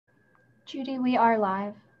Judy, we are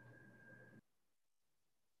live.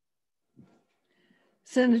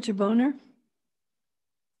 Senator Boner?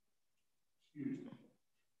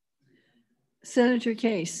 Senator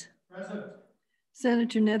Case? Present.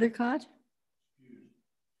 Senator Nethercott?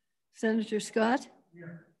 Senator Scott?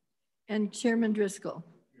 Here. And Chairman Driscoll?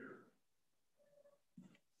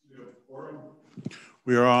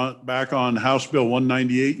 We are back on House Bill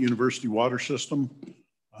 198, University Water System.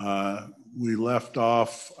 We left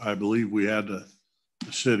off, I believe we had the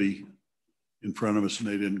city in front of us and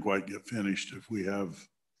they didn't quite get finished. If we have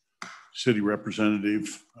city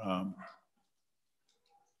representative,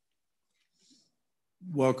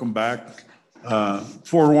 welcome back.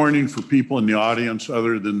 Forewarning for people in the audience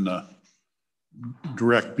other than the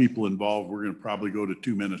direct people involved, we're going to probably go to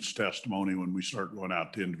 2 minutes testimony when we start going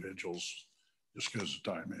out to individuals just because of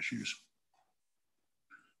time issues.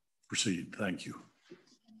 Proceed. Thank you.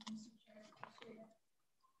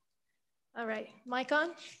 All right, mic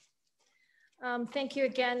on. Thank you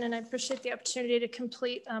again, and I appreciate the opportunity to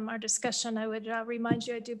complete our discussion. I would remind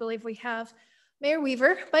you, I do believe we have Mayor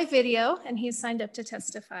Weaver by video, and he's signed up to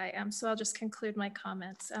testify. So I'll just conclude my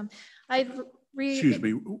comments. Excuse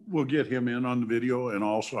me, we'll get him in on the video and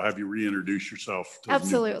also have you reintroduce yourself.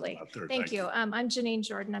 Absolutely. Thank you. I'm Janine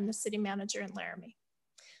Jordan. I'm the city manager in Laramie.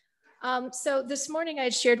 So this morning I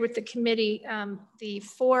had shared with the committee the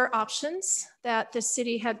 4 options that the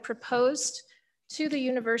city had proposed to the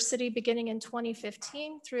university beginning in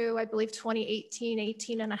 2015 through, I believe, 2018,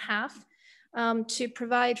 18 and a half, to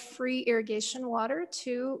provide free irrigation water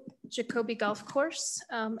to Jacoby Golf Course,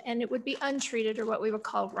 and it would be untreated, or what we would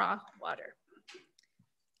call raw water.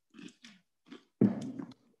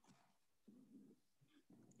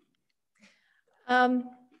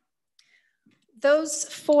 Those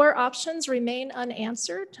 4 options remain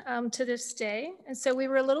unanswered to this day. And so we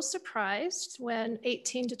were a little surprised when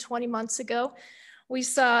 18 to 20 months ago, we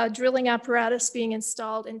saw drilling apparatus being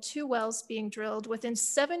installed and 2 wells being drilled within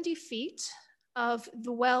 70 feet of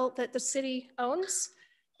the well that the city owns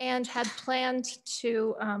and had planned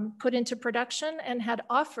to put into production and had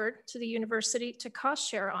offered to the university to cost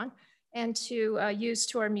share on and to use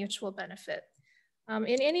to our mutual benefit.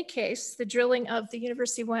 In any case, the drilling of the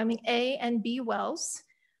University of Wyoming A and B wells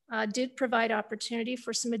did provide opportunity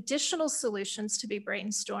for some additional solutions to be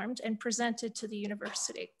brainstormed and presented to the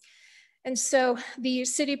university. And so the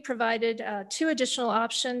city provided 2 additional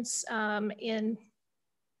options in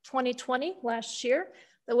 2020, last year,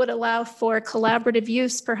 that would allow for collaborative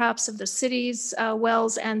use perhaps of the city's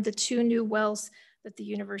wells and the 2 new wells that the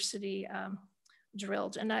university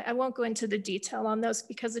drilled. And I won't go into the detail on those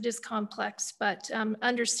because it is complex, but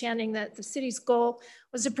understanding that the city's goal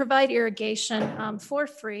was to provide irrigation for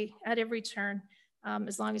free at every turn,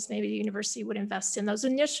 as long as maybe the university would invest in those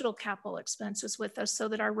initial capital expenses with us so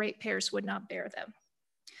that our ratepayers would not bear them.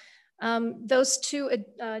 Those 2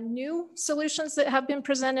 new solutions that have been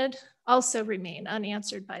presented also remain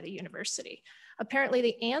unanswered by the university. Apparently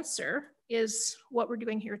the answer is what we're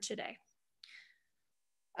doing here today.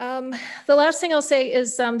 The last thing I'll say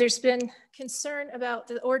is there's been concern about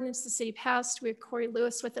the ordinance the city passed. We have Corey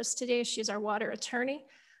Lewis with us today. She's our water attorney.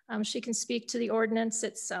 She can speak to the ordinance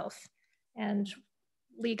itself and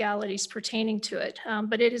legalities pertaining to it.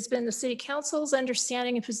 But it has been the city council's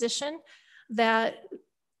understanding and position that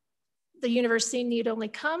the university need only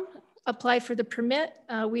come, apply for the permit.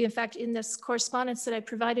 We, in fact, in this correspondence that I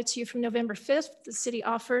provided to you from November 5th, the city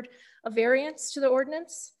offered a variance to the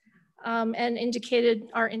ordinance. And indicated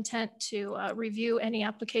our intent to review any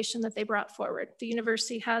application that they brought forward. The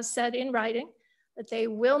university has said in writing that they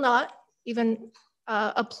will not even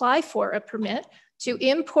apply for a permit to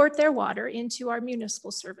import their water into our municipal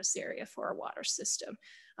service area for our water system.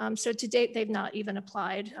 So to date, they've not even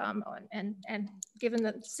applied and given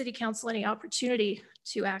the city council any opportunity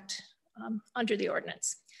to act under the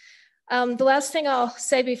ordinance. The last thing I'll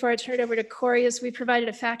say before I turn it over to Corey is we provided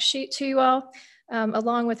a fact sheet to you all.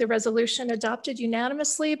 Along with a resolution adopted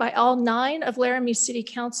unanimously by all 9 of Laramie City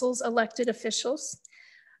Council's elected officials.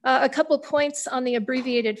 A couple points on the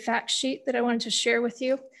abbreviated fact sheet that I wanted to share with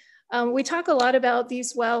you. We talk a lot about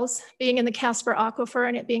these wells being in the Casper Aquifer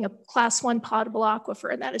and it being a Class 1 potable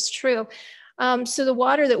aquifer, and that is true. So the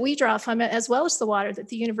water that we draw from it, as well as the water that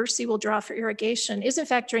the university will draw for irrigation, is in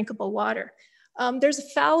fact drinkable water. There's a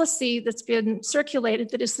fallacy that's been circulated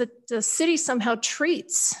that is that the city somehow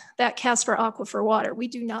treats that Casper Aquifer water. We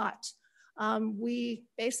do not. We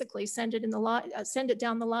basically send it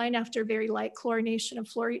down the line after very light chlorination and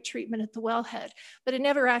fluoride treatment at the wellhead, but it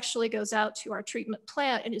never actually goes out to our treatment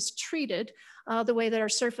plant and is treated the way that our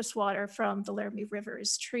surface water from the Laramie River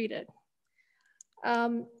is treated.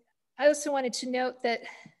 I also wanted to note that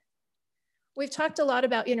We've talked a lot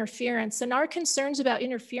about interference, and our concerns about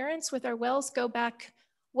interference with our wells go back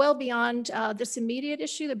well beyond this immediate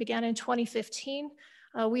issue that began in 2015.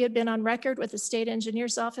 We had been on record with the state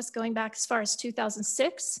engineer's office going back as far as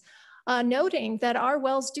 2006, noting that our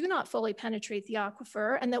wells do not fully penetrate the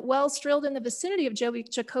aquifer, and that wells drilled in the vicinity of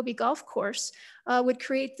Jacoby Golf Course would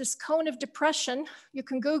create this cone of depression. You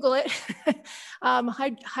can Google it.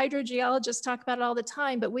 Hydrogeologists talk about it all the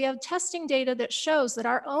time, but we have testing data that shows that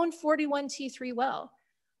our own 41T3 well,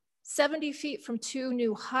 70 feet from two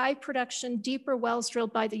new high production, deeper wells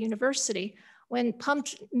drilled by the university, when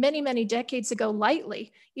pumped many, many decades ago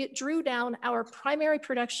lightly, it drew down our primary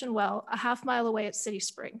production well a half-mile away at City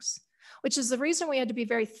Springs, which is the reason we had to be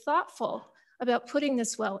very thoughtful about putting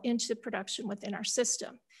this well into production within our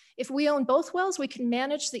system. If we own both wells, we can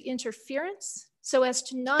manage the interference so as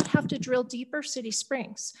to not have to drill deeper City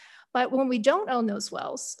Springs. But when we don't own those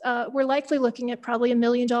wells, we're likely looking at probably $1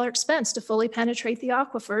 million expense to fully penetrate the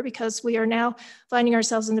aquifer, because we are now finding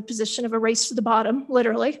ourselves in the position of a race to the bottom,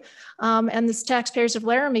 literally. And the taxpayers of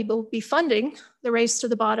Laramie will be funding the race to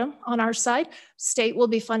the bottom on our side. State will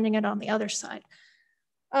be funding it on the other side.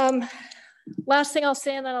 Last thing I'll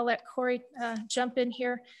say, and then I'll let Corey jump in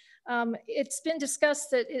here. It's been discussed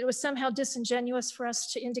that it was somehow disingenuous for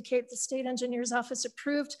us to indicate the state engineer's office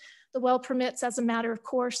approved the well permits as a matter of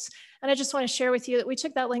course. And I just want to share with you that we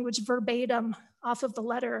took that language verbatim off of the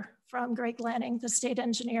letter from Greg Lanning, the state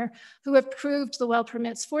engineer, who approved the well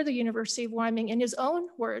permits for the University of Wyoming in his own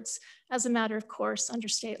words as a matter of course under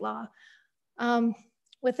state law.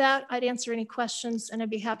 With that, I'd answer any questions, and I'd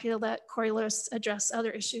be happy to let Corey Lewis address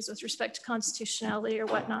other issues with respect to constitutionality or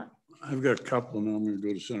whatnot. I've got a couple, and I'm going to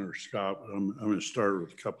go to Senator Scott. But I'm going to start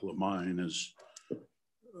with a couple of mine. Is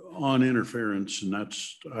on interference, and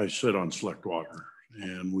that's, I sit on select water,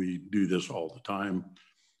 and we do this all the time.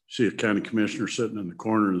 See a county commissioner sitting in the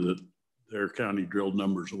corner that their county drilled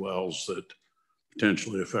numbers of wells that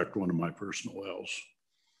potentially affect one of my personal wells.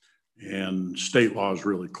 And state law is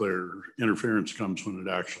really clear. Interference comes when it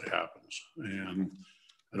actually happens. And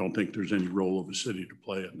I don't think there's any role of a city to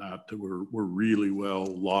play in that. We're really well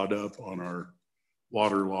lawed up on our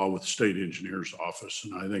water law with the state engineer's office.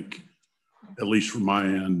 And I think, at least from my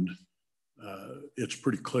end, it's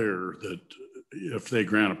pretty clear that if they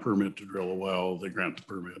grant a permit to drill a well, they grant the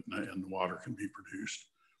permit and the water can be produced.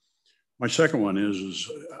 My second one is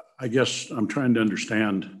I guess I'm trying to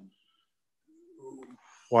understand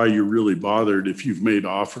why you're really bothered if you've made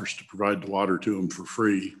offers to provide the water to them for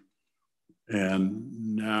free.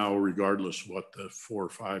 And now, regardless of what the 4,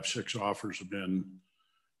 5, 6 offers have been,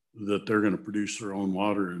 that they're going to produce their own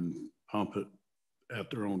water and pump it at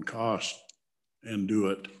their own cost and do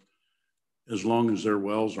it. As long as their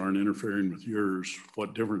wells aren't interfering with yours,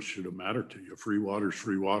 what difference should it matter to you? Free water is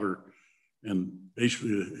free water. And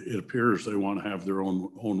basically, it appears they want to have their own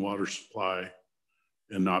water supply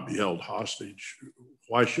and not be held hostage.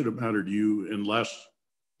 Why should it matter to you unless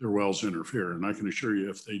their wells interfere? And I can assure you,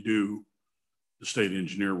 if they do, the state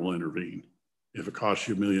engineer will intervene. If it costs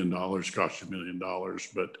you $1 million, it costs you $1 million,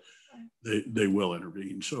 but they will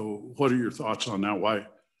intervene. So what are your thoughts on that?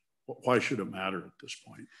 Why should it matter at this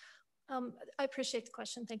point? I appreciate the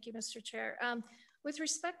question. Thank you, Mr. Chair. With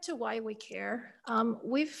respect to why we care,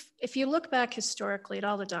 if you look back historically at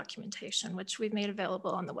all the documentation, which we've made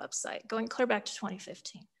available on the website, going clear back to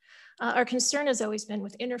 2015, our concern has always been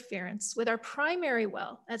with interference with our primary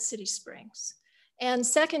well at City Springs. And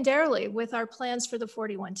secondarily, with our plans for the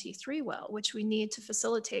 41T3 well, which we need to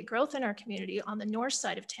facilitate growth in our community on the north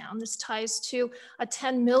side of town. This ties to a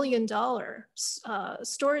 $10 million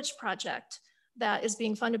storage project that is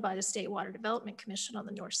being funded by the State Water Development Commission on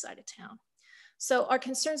the north side of town. So our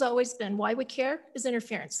concern's always been why we care is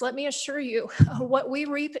interference. Let me assure you, what we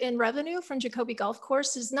reap in revenue from Jacoby Golf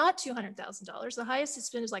Course is not $200,000. The highest it's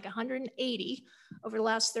been is like 180 over the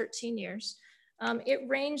last 13 years. It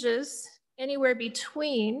ranges anywhere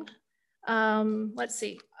between, let's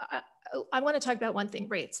see, I want to talk about one thing,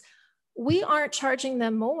 rates. We aren't charging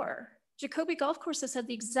them more. Jacoby Golf Course has had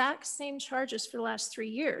the exact same charges for the last 3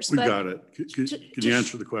 years. We got it. Can you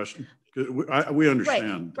answer the question? We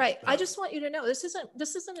understand. Right. I just want you to know this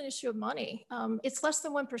isn't an issue of money. It's less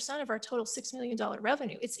than 1% of our total $6 million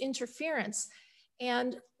revenue. It's interference.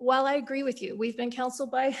 And while I agree with you, we've been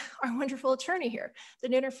counseled by our wonderful attorney here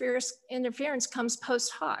that interference comes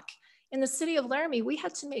post hoc. In the city of Laramie, we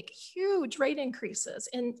had to make huge rate increases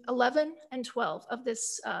in 11 and 12 of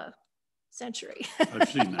this century. I've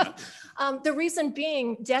seen that. The reason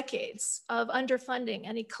being decades of underfunding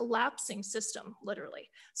and a collapsing system, literally.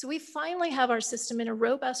 So we finally have our system in a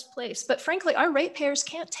robust place, but frankly, our ratepayers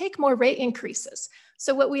can't take more rate increases.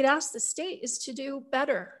 So what we'd ask the state is to do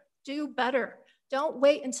better Do better. Don't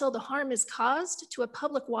wait until the harm is caused to a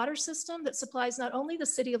public water system that supplies not only the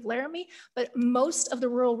city of Laramie, but most of the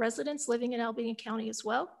rural residents living in Albany County as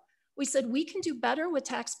well. We said we can do better with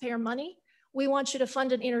taxpayer money. We want you to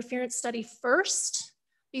fund an interference study first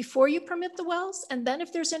before you permit the wells. And then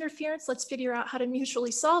if there's interference, let's figure out how to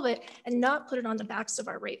mutually solve it and not put it on the backs of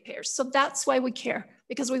our ratepayers. So that's why we care,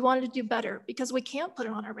 because we wanted to do better, because we can't put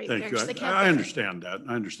it on our ratepayers. Thank you. I understand that.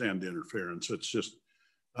 I understand the interference. It's just,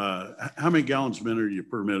 how many gallons a minute are you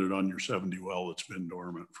permitted on your 70 well that's been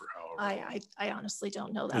dormant for however long? I honestly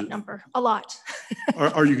don't know that number. A lot.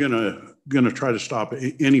 Are you gonna try to stop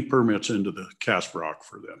any permits into the Casper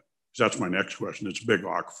aquifer then? That's my next question. It's a big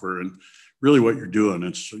aquifer, and really what you're doing,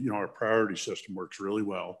 it's, you know, our priority system works really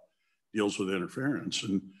well, deals with interference,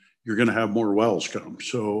 and you're gonna have more wells come.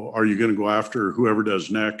 So are you gonna go after whoever does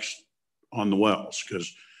next on the wells?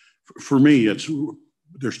 Because for me,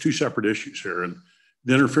 there's two separate issues here, and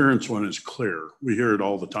the interference one is clear. We hear it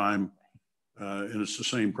all the time, and it's the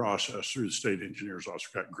same process through the state engineer's office.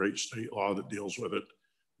 We've got great state law that deals with it.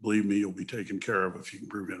 Believe me, you'll be taken care of if you can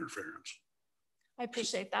prove interference. I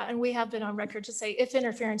appreciate that. And we have been on record to say if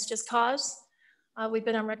interference just cause, we've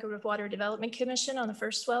been on record with Water Development Commission on the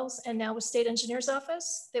first wells and now with State Engineer's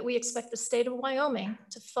Office that we expect the state of Wyoming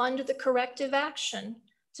to fund the corrective action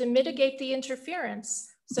to mitigate the interference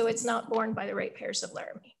so it's not borne by the ratepayers of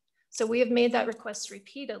Laramie. So we have made that request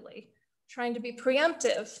repeatedly, trying to be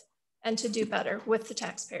preemptive and to do better with the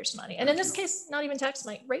taxpayers' money. And in this case, not even tax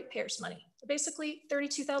money, ratepayers' money. Basically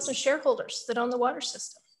 32,000 shareholders that own the water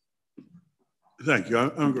system. Thank you. I'm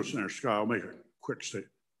going to go Senator Scott. I'll make a quick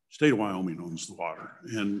statement. State of Wyoming owns the water,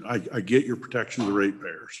 and I get your protection of the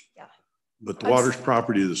ratepayers. Yeah. But the water's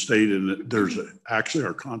property of the state, and there's actually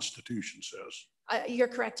our Constitution says. You're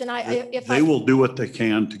correct. And they will do what they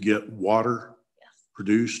can to get water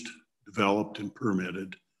produced, developed, and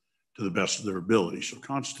permitted to the best of their ability. So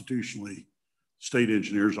constitutionally, state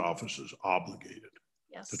engineer's office is obligated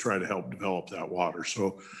to try to help develop that water.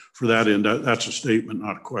 So for that end, that's a statement,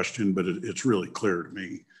 not a question, but it's really clear to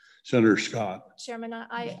me. Senator Scott. Chairman,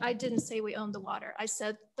 I didn't say we own the water. I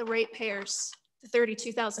said the ratepayers, the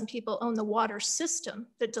 32,000 people own the water system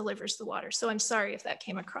that delivers the water. So I'm sorry if that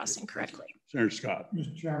came across incorrectly. Senator Scott.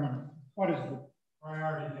 Mr. Chairman, what is the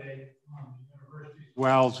priority date on the university's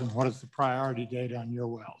wells and what is the priority date on your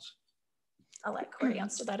wells? I'll let Corey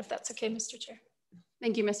answer that if that's okay, Mr. Chair.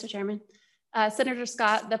 Thank you, Mr. Chairman. Senator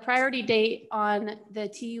Scott, the priority date on the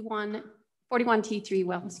T1 41T3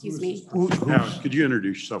 well, excuse me. Now, could you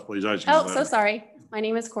introduce yourself, please? So sorry. My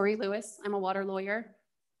name is Corey Lewis. I'm a water lawyer.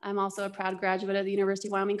 I'm also a proud graduate of the University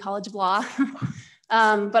of Wyoming College of Law,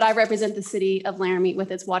 but I represent the city of Laramie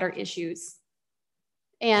with its water issues.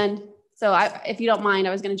 And so if you don't mind,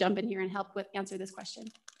 I was going to jump in here and help answer this question.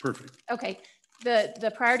 Perfect. Okay.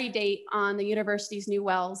 The priority date on the university's new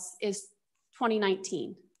wells is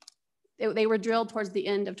 2019. They were drilled towards the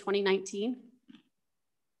end of 2019.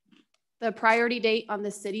 The priority date on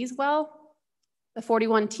the city's well, the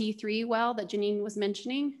 41T3 well that Janine was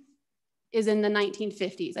mentioning, is in the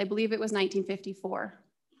 1950s. I believe it was 1954.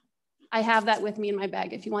 I have that with me in my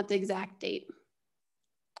bag if you want the exact date.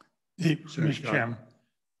 Mr. Chairman,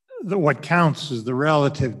 what counts is the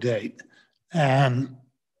relative date. And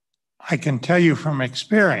I can tell you from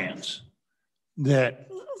experience that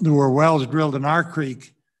there were wells drilled in our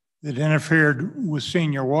creek that interfered with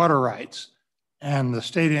senior water rights, and the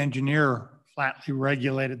state engineer flatly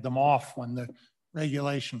regulated them off when the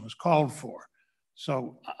regulation was called for.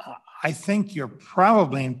 So I think you're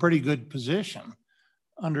probably in pretty good position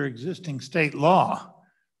under existing state law.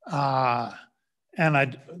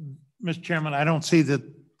 And Mr. Chairman, I don't see that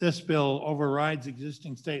this bill overrides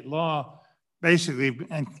existing state law, basically,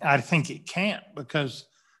 and I think it can't because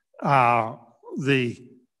the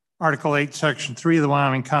Article 8, Section 3 of the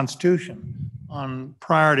Wyoming Constitution on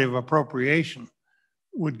priority of appropriation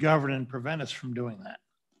would govern and prevent us from doing that.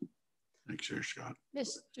 Thanks, Senator Scott.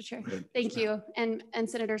 Mr. Chair, thank you. And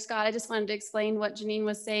Senator Scott, I just wanted to explain what Janine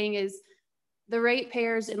was saying is the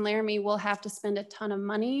ratepayers in Laramie will have to spend a ton of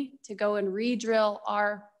money to go and re-drill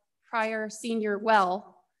our prior senior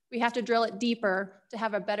well. We have to drill it deeper to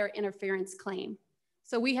have a better interference claim.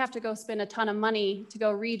 So we have to go spend a ton of money to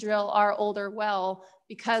go re-drill our older well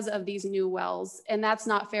because of these new wells. And that's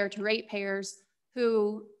not fair to ratepayers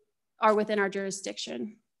who are within our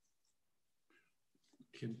jurisdiction.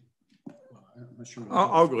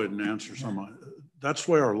 I'll go ahead and answer some. That's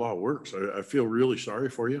the way our law works. I feel really sorry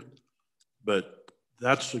for you, but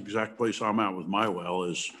that's the exact place I'm at with my well.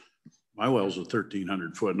 Is my well's a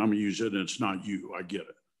 1,300 foot, and I'm gonna use it, and it's not you. I get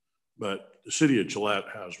it, but the city of Gillette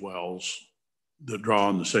has wells that draw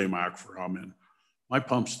on the same aquifer I'm in. My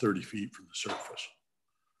pump's 30 feet from the surface.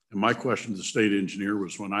 And my question to the state engineer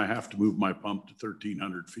was, when I have to move my pump to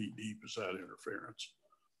 1,300 feet deep, is that interference?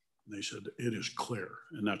 And they said, it is clear.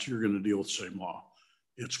 And that's, you're going to deal with the same law.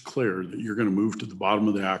 It's clear that you're going to move to the bottom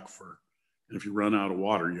of the aquifer. And if you run out of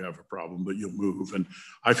water, you have a problem, but you'll move. And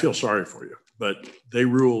I feel sorry for you, but they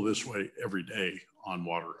rule this way every day on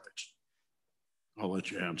water rights. I'll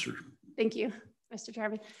let you answer. Thank you, Mr.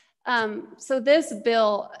 Chairman. So this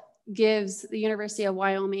bill gives the University of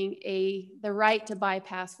Wyoming the right to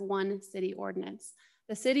bypass one city ordinance.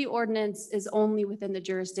 The city ordinance is only within the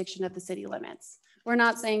jurisdiction of the city limits. We're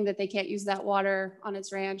not saying that they can't use that water on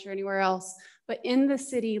its ranch or anywhere else, but in the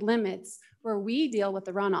city limits where we deal with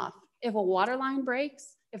the runoff. If a water line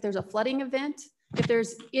breaks, if there's a flooding event, if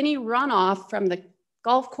there's any runoff from the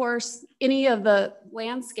golf course, any of the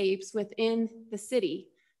landscapes within the city,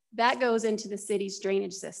 that goes into the city's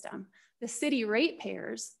drainage system. The city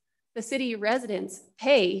ratepayers, the city residents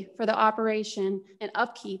pay for the operation and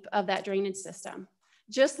upkeep of that drainage system.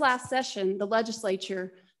 Just last session, the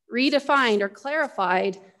legislature redefined or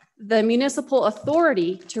clarified the municipal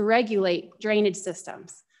authority to regulate drainage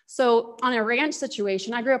systems. So on a ranch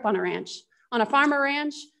situation, I grew up on a ranch. On a farmer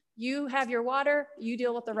ranch, you have your water, you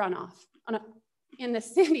deal with the runoff. In the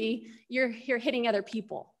city, you're hitting other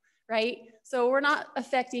people, right? So we're not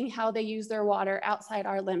affecting how they use their water outside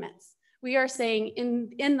our limits. We are saying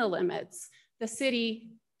in the limits, the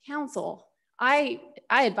city council, I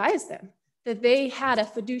advised them that they had a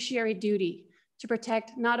fiduciary duty to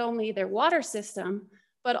protect not only their water system,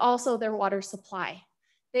 but also their water supply.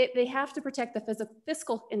 They have to protect the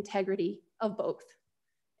fiscal integrity of both.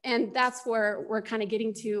 And that's where we're kind of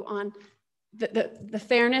getting to on the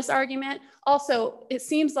fairness argument. Also, it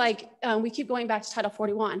seems like we keep going back to Title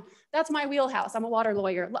 41. That's my wheelhouse. I'm a water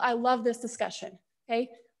lawyer. I love this discussion, okay?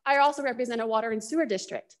 I also represent a water and sewer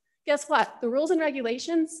district. Guess what? The rules and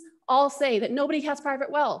regulations all say that nobody has private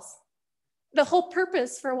wells. The whole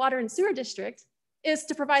purpose for a water and sewer district is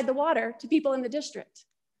to provide the water to people in the district,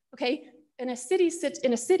 okay? In a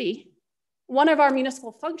city, one of our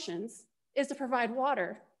municipal functions is to provide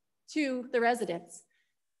water to the residents.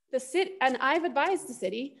 The city, and I've advised the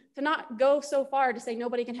city to not go so far to say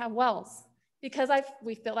nobody can have wells, because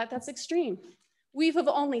we feel like that's extreme. We have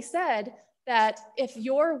only said that if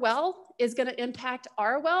your well is going to impact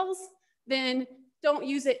our wells, then don't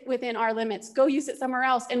use it within our limits. Go use it somewhere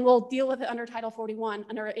else, and we'll deal with it under Title 41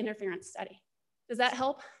 under an interference study. Does that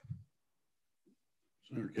help?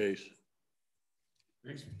 Senator Case.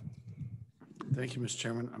 Thanks. Thank you, Mr.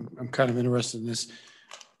 Chairman. I'm kind of interested in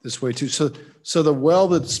this way too. So the well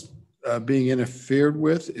that's being interfered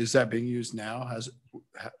with, is that being used now?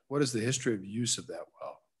 What is the history of use of that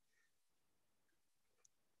well?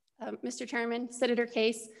 Mr. Chairman, Senator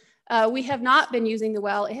Case, we have not been using the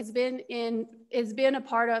well. It has been a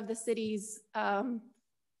part of the city's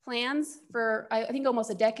plans for I think almost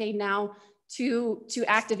a decade now to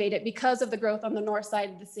activate it because of the growth on the north side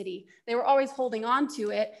of the city. They were always holding on to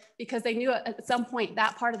it because they knew at some point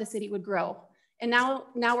that part of the city would grow. And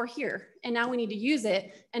now we're here, and now we need to use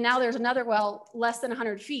it. And now there's another well less than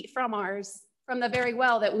 100 feet from ours, from the very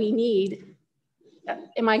well that we need.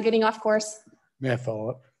 Am I getting off course? May I follow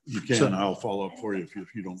up? You can, I'll follow up for you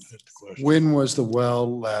if you don't hit the question. When was the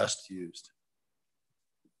well last used?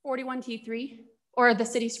 41T3 or the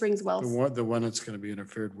City Springs wells? The one that's going to be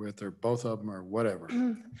interfered with, or both of them, or whatever.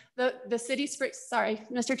 The City Springs, sorry,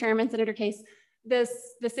 Mr. Chairman, Senator Case, the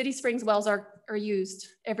City Springs wells are used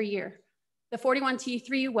every year. The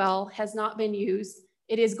 41T3 well has not been used.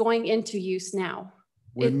 It is going into use now.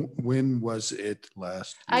 When was it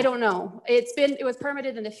last used? I don't know. It was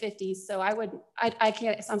permitted in the 50s. So I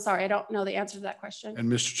can't, I'm sorry. I don't know the answer to that question.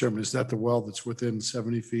 And Mr. Chairman, is that the well that's within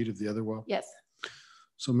 70 feet of the other well? Yes.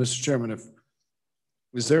 So Mr. Chairman,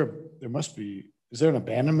 is there an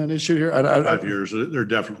abandonment issue here? 5 years, there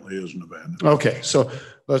definitely is an abandonment. Okay, so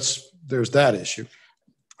there's that issue.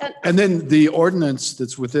 And then the ordinance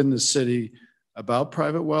that's within the city about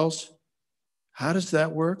private wells, how does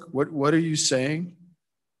that work? What are you saying?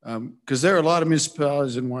 Because there are a lot of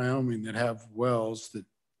municipalities in Wyoming that have wells that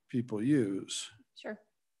people use. Sure.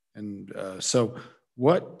 And so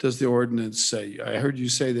what does the ordinance say? I heard you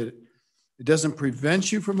say that it doesn't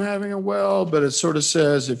prevent you from having a well, but it sort of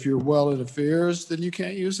says if your well interferes, then you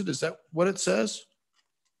can't use it. Is that what it says?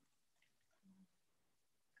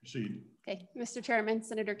 Proceed. Okay, Mr. Chairman,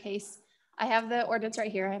 Senator Case, I have the ordinance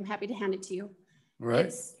right here. I'm happy to hand it to you. All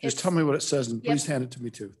right. Just tell me what it says, and please hand it to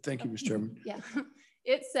me too. Thank you, Mr. Chairman. Yeah,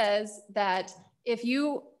 it says that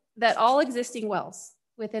that all existing wells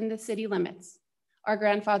within the city limits are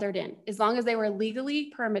grandfathered in, as long as they were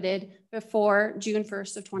legally permitted before June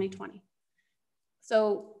 1st of 2020.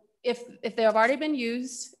 So if they have already been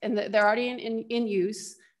used and they're already in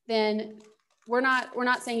use, then we're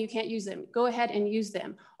not saying you can't use them. Go ahead and use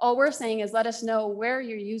them. All we're saying is let us know where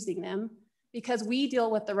you're using them, because we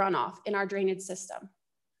deal with the runoff in our drainage system.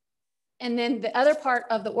 And then the other part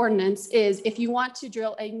of the ordinance is if you want to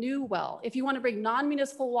drill a new well, if you want to bring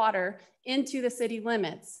non-municipal water into the city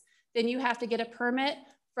limits, then you have to get a permit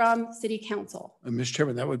from city council. And Mr.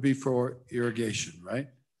 Chairman, that would be for irrigation, right?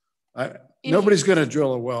 Nobody's going to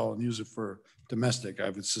drill a well and use it for domestic, I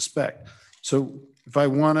would suspect. So if I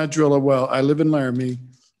want to drill a well, I live in Laramie,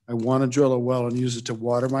 I want to drill a well and use it to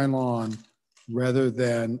water my lawn rather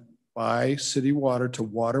than buy city water to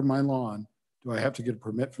water my lawn, do I have to get a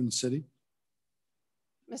permit from the city?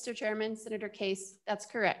 Mr. Chairman, Senator Case, that's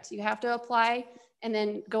correct. You have to apply and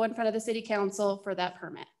then go in front of the city council for that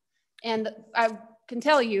permit. And I can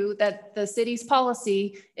tell you that the city's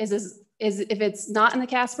policy is if it's not in the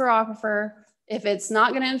Casper Aquifer, if it's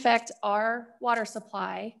not going to infect our water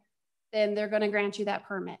supply, then they're going to grant you that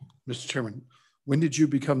permit. Mr. Chairman, when did you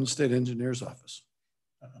become the state engineer's office?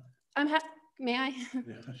 May I?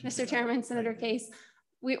 Mr. Chairman, Senator Case,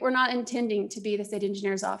 we're not intending to be the state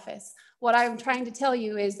engineer's office. What I'm trying to tell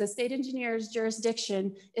you is the state engineer's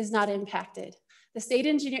jurisdiction is not impacted. The state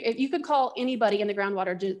engineer, if you could call anybody in the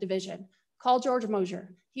groundwater division, call George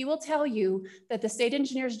Mosier. He will tell you that the state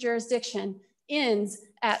engineer's jurisdiction ends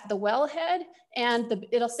at the wellhead, and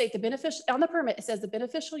it'll state the beneficial, on the permit, it says the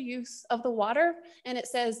beneficial use of the water, and it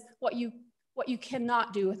says what you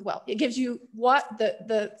cannot do with well. It gives you what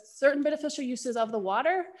the certain beneficial uses of the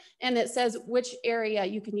water, and it says which area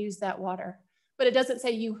you can use that water, but it doesn't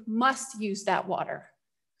say you must use that water.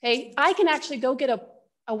 Okay, I can actually go get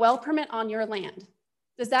a well permit on your land.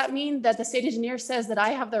 Does that mean that the state engineer says that I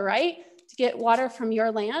have the right to get water from your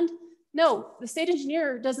land? No, the state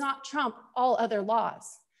engineer does not trump all other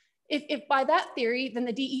laws. If by that theory, then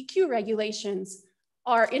the DEQ regulations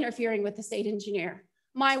are interfering with the state engineer.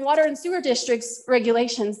 My water and sewer district's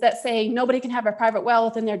regulations that say nobody can have a private well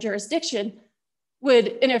within their jurisdiction would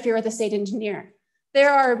interfere with the state engineer.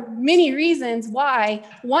 There are many reasons why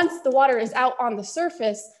once the water is out on the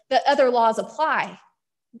surface, that other laws apply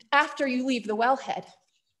after you leave the wellhead.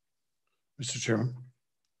 Mr. Chairman,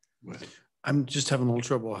 I'm just having a little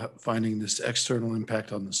trouble finding this external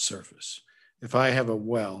impact on the surface. If I have a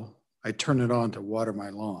well, I turn it on to water my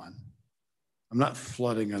lawn. I'm not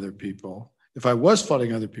flooding other people. If I was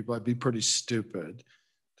flooding other people, I'd be pretty stupid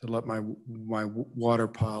to let my water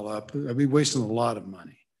pile up. I'd be wasting a lot of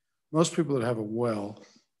money. Most people that have a well,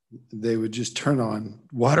 they would just turn on,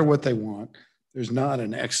 water what they want. There's not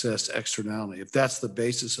an excess externality. If that's the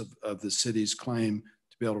basis of the city's claim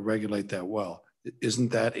to be able to regulate that well,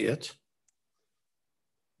 isn't that it?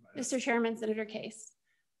 Mr. Chairman, Senator Case,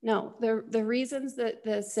 no, the reasons that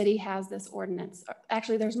the city has this ordinance,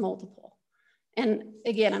 actually there's multiple. And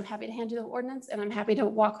again, I'm happy to hand you the ordinance and I'm happy to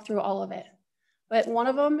walk through all of it. But one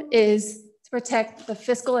of them is to protect the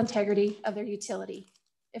fiscal integrity of their utility.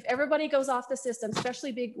 If everybody goes off the system,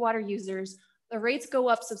 especially big water users, the rates go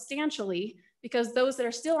up substantially because those that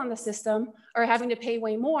are still on the system are having to pay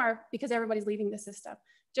way more because everybody's leaving the system.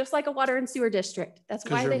 Just like a water and sewer district. That's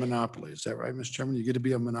why they're a monopoly. Is that right, Mr. Chairman? You get to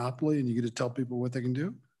be a monopoly and you get to tell people what they can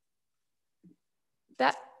do?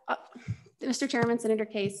 That, Mr. Chairman, Senator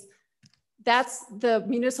Case, that's the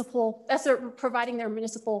municipal, that's providing their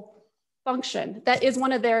municipal function. That is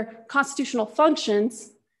one of their constitutional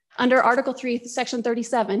functions under Article 3, Section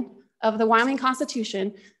 37 of the Wyoming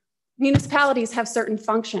Constitution. Municipalities have certain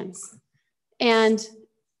functions. And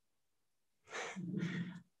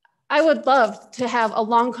I would love to have a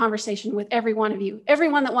long conversation with every one of you,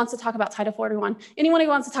 everyone that wants to talk about Title 41, anyone who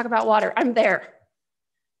wants to talk about water, I'm there.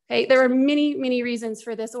 Okay, there are many, many reasons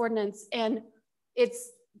for this ordinance. And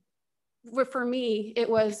for me, it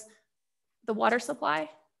was the water supply.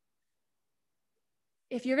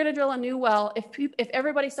 If you're gonna drill a new well, if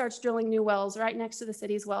everybody starts drilling new wells right next to the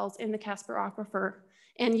city's wells in the Casper Aquifer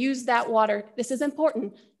and use that water, this is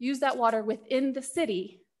important, use that water within the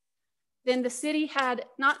city, then the city had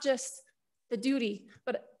not just the duty,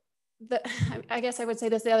 but I guess I would say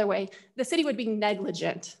this the other way, the city would be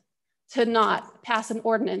negligent to not pass an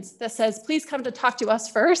ordinance that says, please come to talk to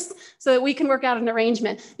us first so that we can work out an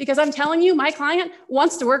arrangement. Because I'm telling you, my client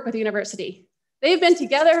wants to work with the university. They've been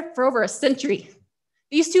together for over a century.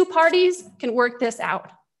 These two parties can work this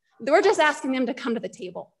out. We're just asking them to come to the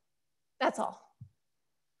table. That's all.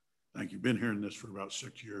 Thank you. Been hearing this for about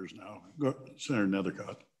 6 years now. Go, Senator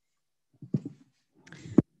Nethercott.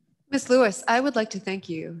 Ms. Lewis, I would like to thank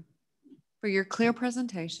you for your clear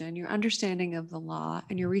presentation, your understanding of the law,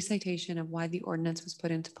 and your recitation of why the ordinance was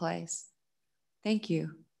put into place. Thank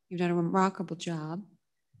you. You've done a remarkable job.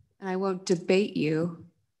 And I won't debate you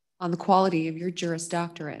on the quality of your Juris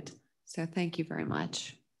Doctorate. So thank you very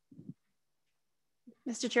much.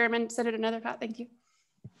 Mr. Chairman, Senator Nethercott, thank you.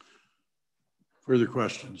 Further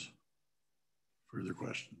questions? Further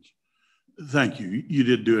questions? Thank you. You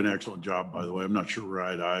did do an excellent job, by the way. I'm not sure we're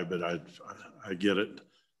eye to eye, but I get it.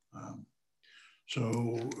 So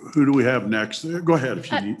who do we have next? Go ahead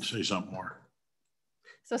if you need to say something more.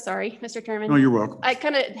 So sorry, Mr. Chairman. No, you're welcome. I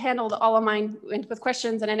kind of handled all of mine with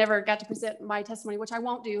questions and I never got to present my testimony, which I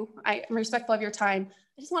won't do. I am respectful of your time.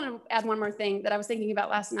 I just want to add one more thing that I was thinking about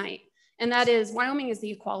last night. And that is Wyoming is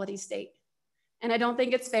the equality state. And I don't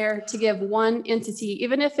think it's fair to give one entity,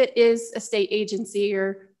 even if it is a state agency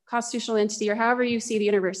or constitutional entity or however you see the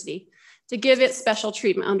university, to give it special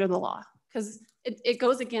treatment under the law, because it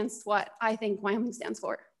goes against what I think Wyoming stands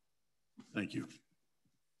for. Thank you.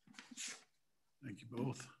 Thank you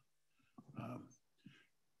both.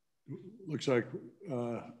 Looks like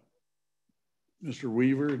Mr.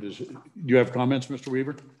 Weaver, do you have comments, Mr.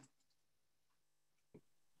 Weaver?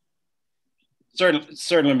 Certainly,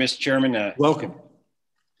 Mr. Chairman. Welcome.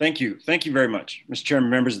 Thank you. Thank you very much, Mr. Chairman,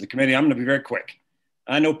 members of the committee. I'm going to be very quick.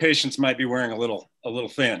 I know patience might be wearing a little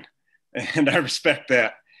thin, and I respect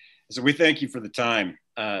that. So we thank you for the time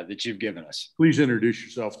that you've given us. Please introduce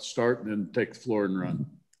yourself to start and then take the floor and run.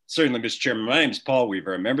 Certainly, Mr. Chairman. My name is Paul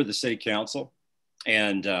Weaver. I'm a member of the City Council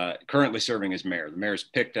and currently serving as mayor. The mayor's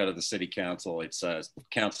picked out of the City Council. It's a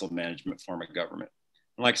council management form of government.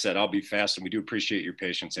 And like I said, I'll be fast, and we do appreciate your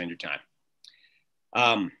patience and your time.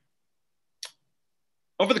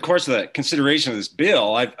 Over the course of the consideration of this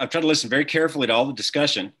bill, I've tried to listen very carefully to all the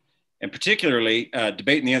discussion, and particularly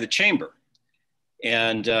debate in the other chamber.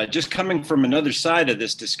 And just coming from another side of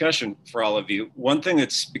this discussion for all of you, one thing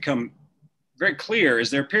that's become very clear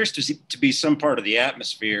is there appears to be some part of the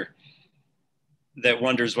atmosphere that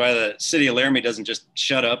wonders why the city of Laramie doesn't just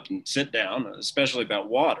shut up and sit down, especially about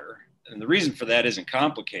water. And the reason for that isn't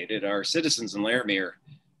complicated. Our citizens in Laramie are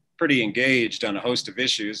pretty engaged on a host of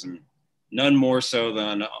issues, and none more so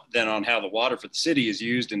than on how the water for the city is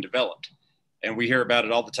used and developed. And we hear about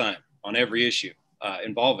it all the time on every issue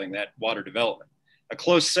involving that water development. A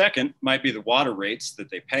close second might be the water rates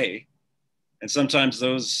that they pay. And sometimes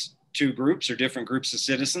those two groups are different groups of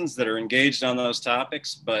citizens that are engaged on those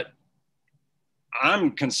topics, but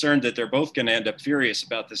I'm concerned that they're both going to end up furious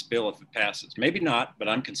about this bill if it passes. Maybe not, but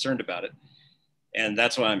I'm concerned about it. And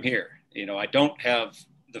that's why I'm here. You know, I don't have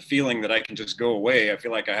the feeling that I can just go away. I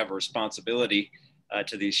feel like I have a responsibility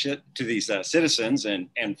to these citizens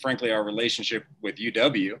and frankly, our relationship with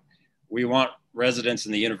UW. We want residents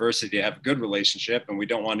in the university to have a good relationship, and we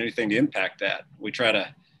don't want anything to impact that. We try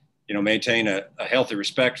to, you know, maintain a healthy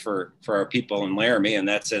respect for our people in Laramie, and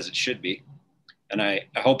that's as it should be. And I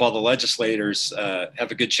hope all the legislators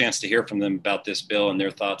have a good chance to hear from them about this bill and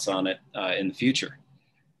their thoughts on it in the future.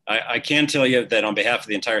 I can tell you that on behalf of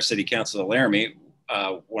the entire City Council of Laramie,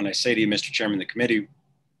 when I say to you, Mr. Chairman, the committee,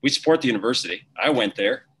 we support the university. I went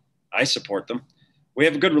there. I support them. We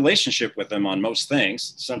have a good relationship with them on most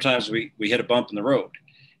things. Sometimes we hit a bump in the road.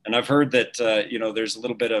 And I've heard that, you know, there's a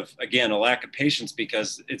little bit of, again, a lack of patience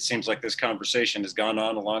because it seems like this conversation has gone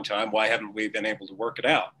on a long time. Why haven't we been able to work it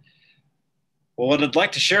out? Well, what I'd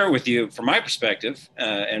like to share with you from my perspective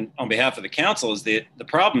and on behalf of the council is the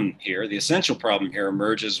problem here, the essential problem here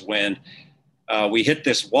emerges when we hit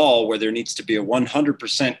this wall where there needs to be a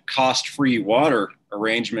 100% cost-free water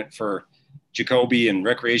arrangement for Jacoby and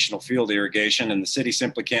recreational field irrigation, and the city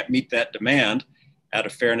simply can't meet that demand out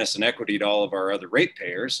of fairness and equity to all of our other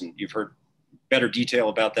ratepayers. And you've heard better detail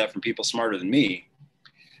about that from people smarter than me.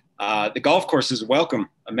 The golf course is a welcome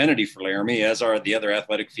amenity for Laramie, as are the other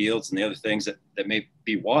athletic fields and the other things that may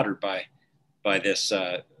be watered by this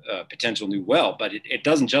potential new well, but it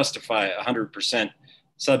doesn't justify 100%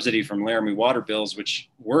 subsidy from Laramie water bills, which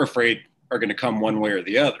we're afraid are going to come one way or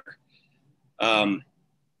the other.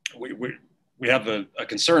 We have a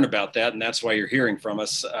concern about that, and that's why you're hearing from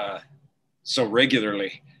us so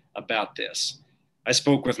regularly about this. I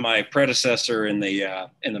spoke with my predecessor in the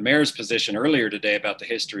mayor's position earlier today about the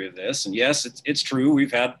history of this, and yes, it's true.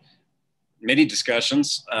 We've had many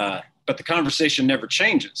discussions, but the conversation never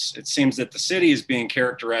changes. It seems that the city is being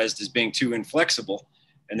characterized as being too inflexible,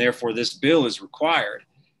 and therefore this bill is required.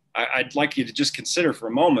 I'd like you to just consider for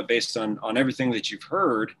a moment, based on everything that you've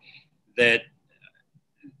heard, that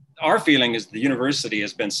our feeling is the university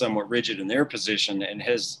has been somewhat rigid in their position and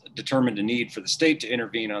has determined a need for the state to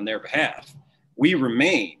intervene on their behalf. We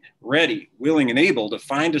remain ready, willing, and able to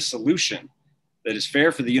find a solution that is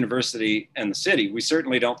fair for the university and the city. We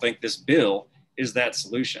certainly don't think this bill is that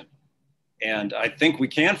solution. And I think we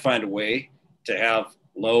can find a way to have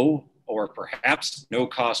low or perhaps no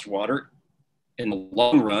cost water in the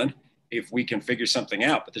long run if we can figure something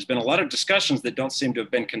out. But there's been a lot of discussions that don't seem to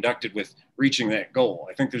have been conducted with reaching that goal.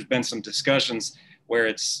 I think there's been some discussions where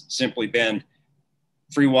it's simply been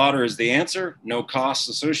free water is the answer, no costs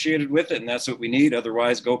associated with it, and that's what we need.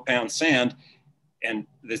 Otherwise, go pound sand. And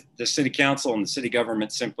the city council and the city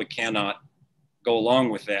government simply cannot go along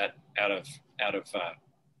with that out of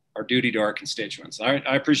our duty to our constituents. I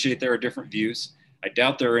appreciate there are different views. I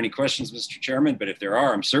doubt there are any questions, Mr. Chairman, but if there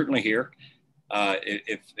are, I'm certainly here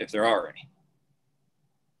if there are any.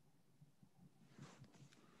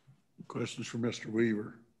 Questions for Mr.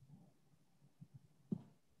 Weaver?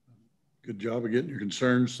 Good job of getting your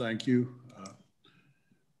concerns. Thank you.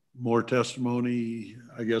 More testimony.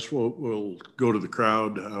 I guess we'll go to the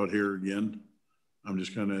crowd out here again. I'm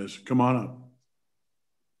just going to ask, come on up.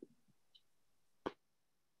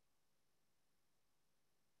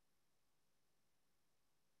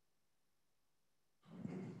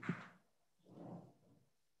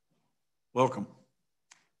 Welcome.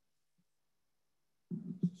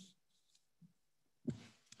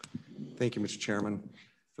 Thank you, Mr. Chairman.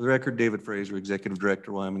 For the record, David Fraser, Executive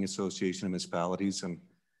Director, Wyoming Association of Municipalities. And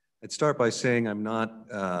I'd start by saying I'm not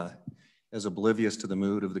as oblivious to the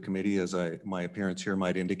mood of the committee as my appearance here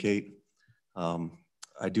might indicate.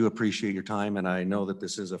 I do appreciate your time, and I know that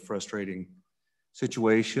this is a frustrating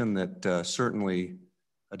situation that certainly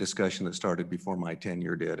a discussion that started before my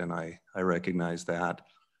tenure did, and I recognize that.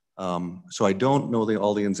 So I don't know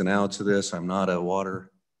all the ins and outs of this. I'm not a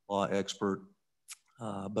water law expert,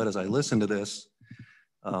 but as I listen to this,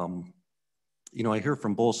 you know, I hear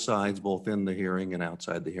from both sides, both in the hearing and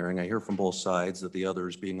outside the hearing. I hear from both sides that the other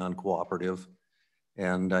is being uncooperative.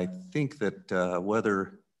 And I think that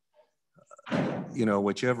whether, you know,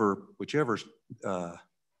 whichever, I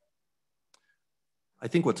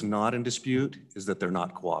think what's not in dispute is that they're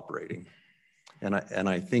not cooperating. And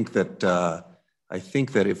I think that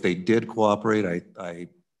if they did cooperate, I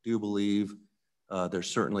do believe there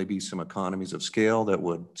certainly be some economies of scale that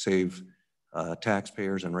would save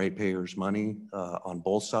taxpayers and ratepayers money on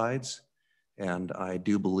both sides. And I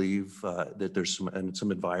do believe that there's some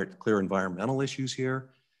clear environmental issues here.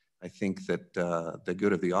 I think that the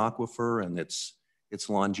good of the aquifer and its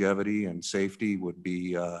longevity and safety would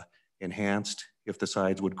be enhanced if the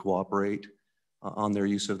sides would cooperate on their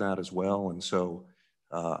use of that as well. And so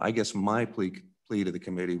I guess my plea to the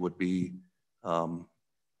committee would be,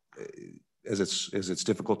 as it's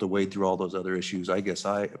difficult to wade through all those other issues, I guess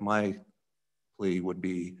my plea would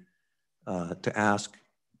be to ask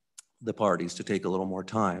the parties to take a little more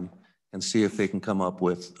time and see if they can come up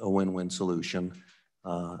with a win-win solution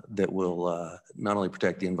that will not only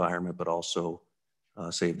protect the environment but also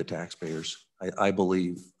save the taxpayers. I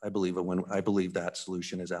believe that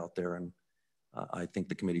solution is out there, and I think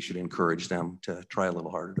the committee should encourage them to try a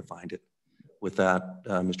little harder to find it. With that,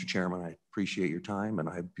 Mr. Chairman, I appreciate your time, and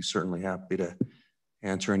I'd be certainly happy to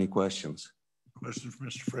answer any questions. Question for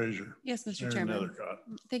Mr. Fraser. Yes, Mr. Senator Chairman. Nethercott.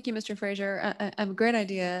 Thank you, Mr. Fraser. A great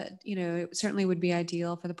idea. You know, it certainly would be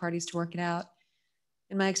ideal for the parties to work it out.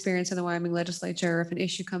 In my experience in the Wyoming legislature, if an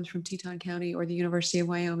issue comes from Teton County or the University of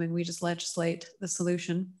Wyoming, we just legislate the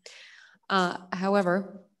solution.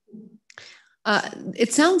 However,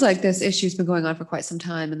 it sounds like this issue has been going on for quite some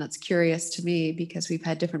time, and that's curious to me because we've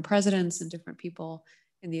had different presidents and different people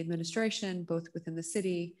in the administration, both within the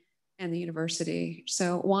city and the university.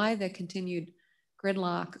 So why the continued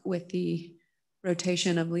gridlock with the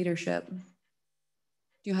rotation of leadership? Do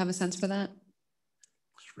you have a sense for that?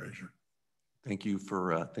 Mr. Fraser. Thank you,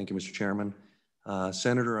 Mr. Chairman.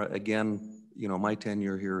 Senator, again, you know, my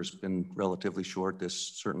tenure here has been relatively short. This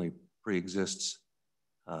certainly pre-exists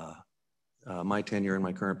my tenure in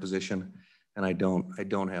my current position, and I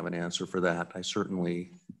don't have an answer for that.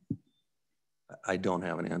 I don't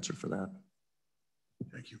have an answer for that.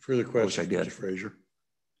 Thank you. Further questions, Mr. Fraser?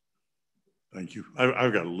 Thank you.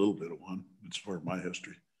 I've got a little bit of one. It's part of my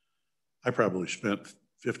history. I probably spent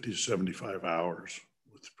 50 to 75 hours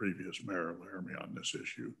with the previous mayor of Laramie on this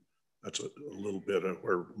issue. That's a little bit of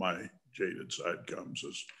where my jaded side comes.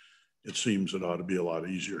 Is it seems it ought to be a lot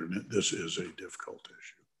easier, and this is a difficult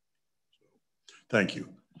issue. So, thank you.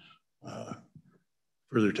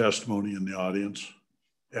 Further testimony in the audience?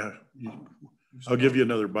 Yeah, I'll give you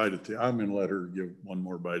another bite at the. I'm going to let her give one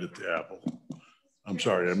more bite at the apple. I'm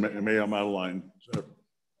sorry, I'm out of line. So,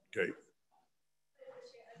 okay.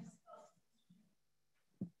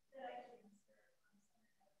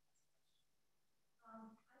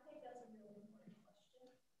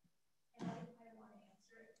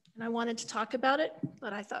 And I wanted to talk about it,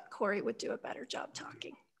 but I thought Corey would do a better job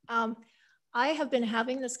talking. I have been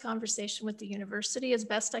having this conversation with the university as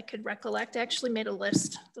best I could recollect. I actually made a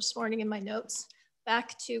list this morning in my notes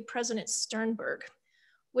back to President Sternberg,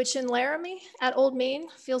 which in Laramie at Old Main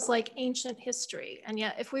feels like ancient history. And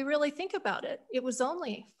yet, if we really think about it, it was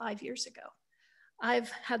only 5 years ago.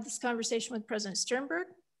 I've had this conversation with President Sternberg,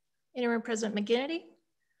 interim President McGinnity,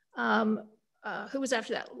 who was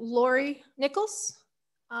after that? Lori Nichols,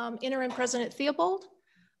 interim President Theobald,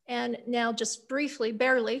 and now just briefly,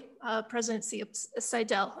 barely, President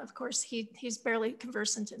Seidel. Of course, he's barely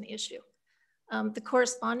conversant in the issue. The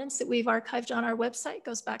correspondence that we've archived on our website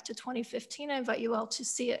goes back to 2015. I invite you all to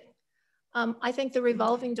see it. I think the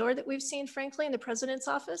revolving door that we've seen, frankly, in the president's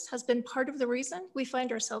office has been part of the reason we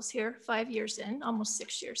find ourselves here 5 years in, almost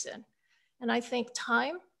 6 years in. And I think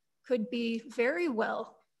time could be very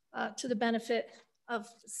well to the benefit of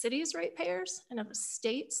the city's ratepayers and of the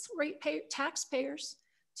state's taxpayers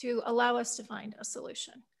to allow us to find a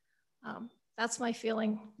solution. That's my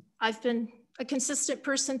feeling. I've been a consistent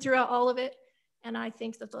person throughout all of it, and I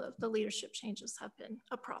think that the leadership changes have been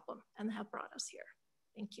a problem and have brought us here.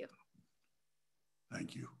 Thank you.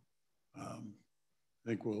 Thank you. I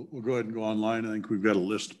think we'll go ahead and go online. I think we've got a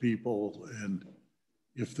list of people, and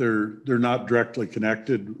if they're not directly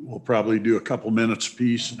connected, we'll probably do a couple minutes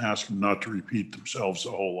apiece and ask them not to repeat themselves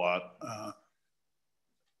a whole lot.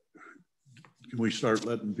 Can we start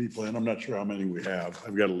letting people in? I'm not sure how many we have.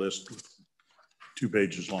 I've got a list with 2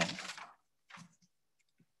 pages long.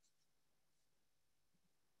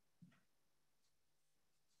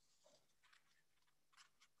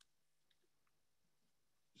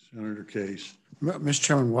 Senator Case. Mr.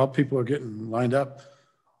 Chairman, while people are getting lined up,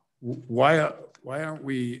 why aren't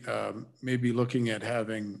we maybe looking at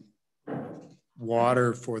having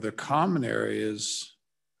water for the common areas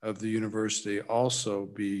of the university also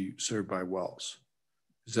be served by wells?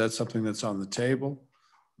 Is that something that's on the table?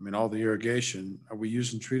 I mean, all the irrigation, are we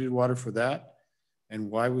using treated water for that? And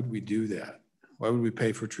why would we do that? Why would we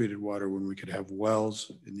pay for treated water when we could have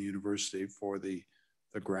wells in the university for the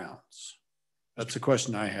grounds? That's a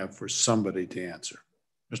question I have for somebody to answer.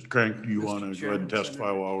 Mr. Crank, do you want to go ahead and testify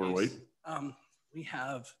while we're waiting? We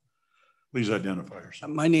have. Please identify yourself.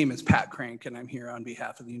 My name is Pat Crank, and I'm here on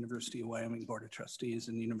behalf of the University of Wyoming Board of Trustees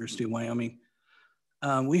and the University of Wyoming.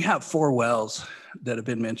 We have 4 wells that have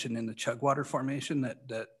been mentioned in the Chugwater Formation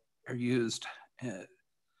that are used.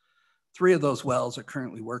 3 of those wells are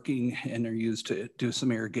currently working and are used to do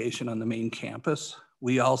some irrigation on the main campus.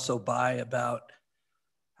 We also buy about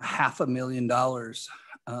 $500,000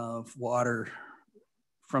 of water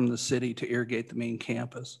from the city to irrigate the main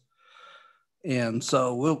campus. And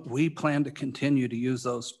so we plan to continue to use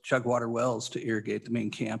those Chugwater wells to irrigate the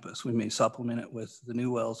main campus. We may supplement it with the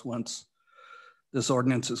new wells once this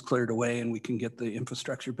ordinance is cleared away and we can get the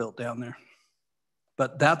infrastructure built down there.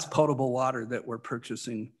 But that's potable water that we're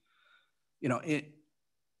purchasing, you know,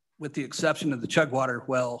 with the exception of the Chugwater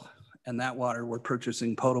well and that water, we're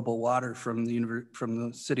purchasing potable water from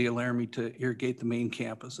the city of Laramie to irrigate the main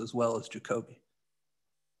campus as well as Jacoby.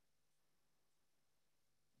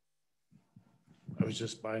 I was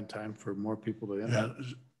just buying time for more people to enter. Yeah.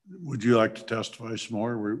 Would you like to testify some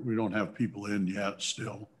more? We don't have people in yet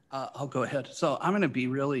still. I'll go ahead. So I'm going to be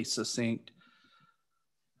really succinct.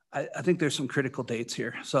 I think there's some critical dates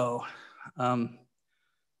here. So the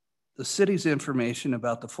city's information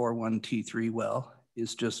about the 41T3 well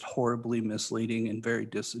is just horribly misleading and very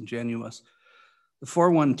disingenuous. The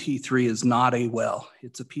 41T3 is not a well.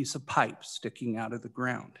 It's a piece of pipe sticking out of the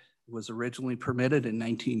ground. It was originally permitted in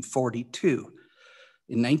 1942.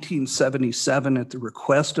 In 1977, at the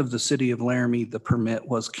request of the city of Laramie, the permit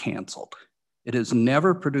was canceled. It has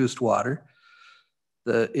never produced water.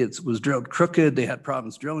 It was drilled crooked. They had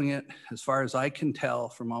problems drilling it. As far as I can tell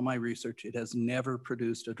from all my research, it has never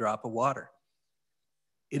produced a drop of water.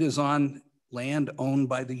 It is on land owned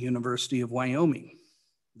by the University of Wyoming.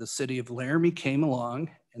 The city of Laramie came along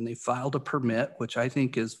and they filed a permit, which I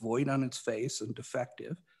think is void on its face and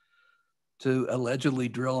defective, to allegedly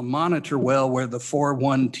drill a monitor well where the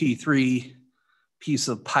 41T3 piece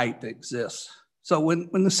of pipe exists. So when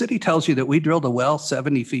the city tells you that we drilled a well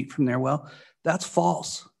 70 feet from their well, that's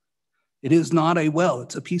false. It is not a well.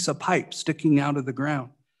 It's a piece of pipe sticking out of the ground.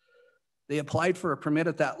 They applied for a permit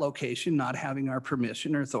at that location, not having our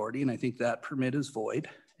permission or authority, and I think that permit is void.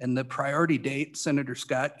 And the priority date, Senator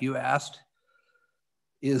Scott, you asked,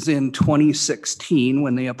 is in 2016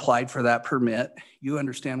 when they applied for that permit. You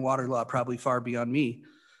understand water law probably far beyond me,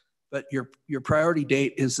 but your priority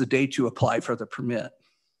date is the date you apply for the permit.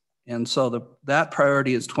 And so that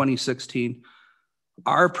priority is 2016.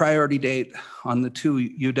 Our priority date on the 2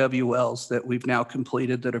 UW wells that we've now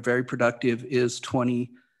completed that are very productive is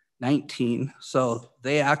 2019. 2019. So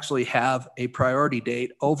they actually have a priority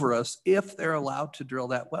date over us if they're allowed to drill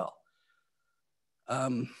that well.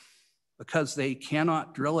 Because they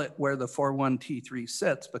cannot drill it where the 41T3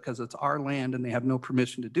 sits because it's our land and they have no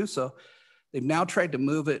permission to do so. They've now tried to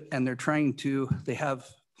move it, and they have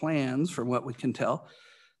plans, from what we can tell,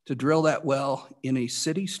 to drill that well in a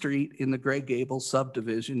city street in the Gray Gables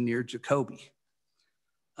subdivision near Jacoby.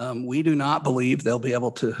 We do not believe they'll be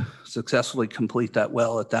able to successfully complete that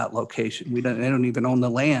well at that location. They don't even own the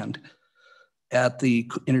land at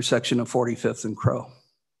the intersection of 45th and Crow.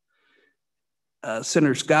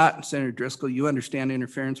 Senator Scott and Senator Driscoll, you understand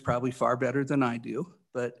interference probably far better than I do,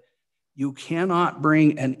 but you cannot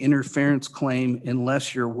bring an interference claim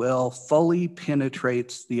unless your well fully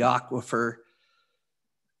penetrates the aquifer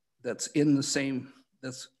that's in the same,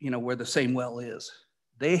 where the same well is.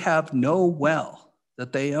 They have no well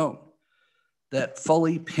that they own that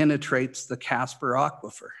fully penetrates the Casper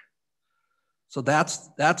aquifer. So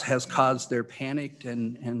that has caused their panicked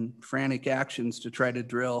and frantic actions to try to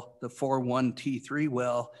drill the 41T3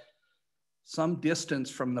 well some distance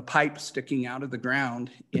from the pipe sticking out of the ground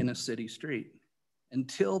in a city street.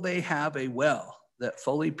 Until they have a well that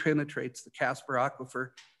fully penetrates the Casper aquifer,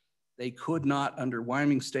 they could not, under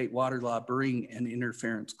Wyoming state water law, bring an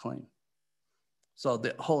interference claim. So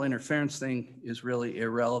the whole interference thing is really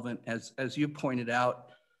irrelevant, as you pointed out,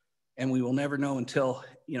 and we will never know until,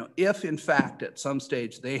 if in fact at some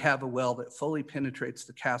stage they have a well that fully penetrates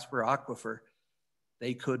the Casper aquifer,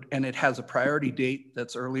 they could, and it has a priority date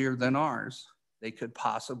that's earlier than ours, they could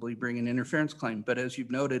possibly bring an interference claim. But as you've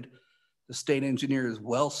noted, the state engineer is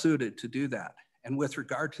well suited to do that. And with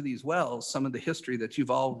regard to these wells, some of the history that you've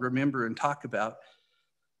all remember and talk about,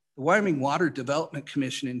 the Wyoming Water Development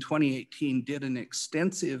Commission in 2018 did an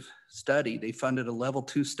extensive study. They funded a level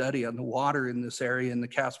 2 study on the water in this area in the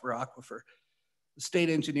Casper aquifer. The state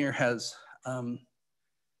engineer has,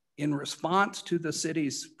 in response to the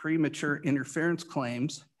city's premature interference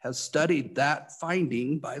claims, has studied that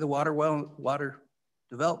finding by the Water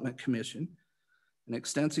Development Commission, an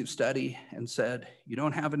extensive study, and said, you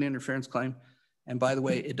don't have an interference claim. And by the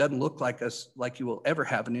way, it doesn't look like you will ever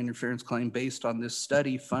have an interference claim based on this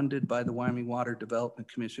study funded by the Wyoming Water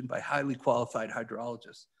Development Commission by highly qualified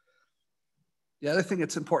hydrologists. The other thing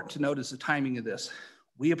that's important to note is the timing of this.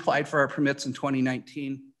 We applied for our permits in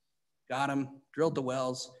 2019, got them, drilled the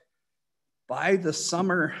wells. By the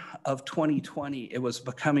summer of 2020, it was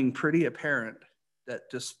becoming pretty apparent that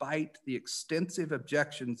despite the extensive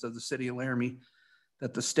objections of the city of Laramie,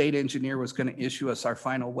 that the state engineer was going to issue us our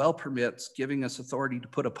final well permits, giving us authority to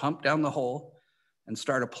put a pump down the hole and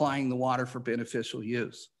start applying the water for beneficial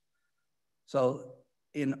use. So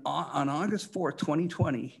on August 4th,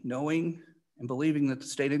 2020, knowing and believing that the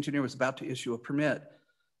state engineer was about to issue a permit,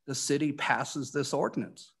 the city passes this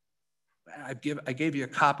ordinance. I gave you a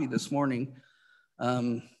copy this morning,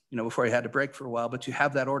 before I had to break for a while, but you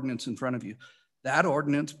have that ordinance in front of you. That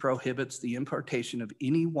ordinance prohibits the importation of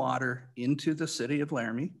any water into the city of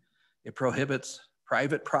Laramie. It prohibits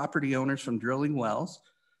private property owners from drilling wells.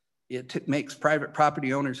 It makes private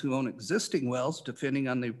property owners who own existing wells, depending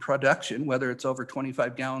on the production, whether it's over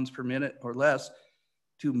 25 gallons per minute or less,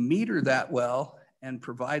 to meter that well and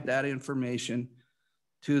provide that information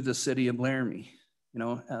to the city of Laramie.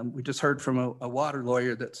 We just heard from a water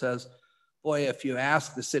lawyer that says, boy, if you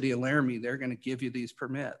ask the city of Laramie, they're going to give you these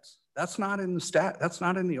permits. That's not in that's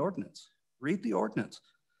not in the ordinance. Read the ordinance.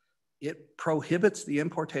 It prohibits the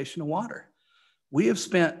importation of water. We have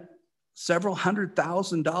spent several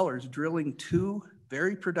 $100,000 drilling 2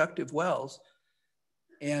 very productive wells,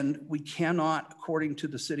 and we cannot, according to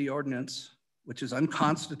the city ordinance, which is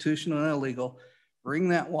unconstitutional and illegal, bring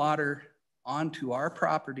that water onto our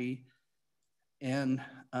property and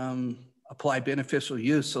apply beneficial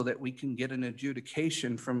use so that we can get an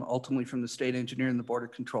adjudication ultimately from the state engineer and the Board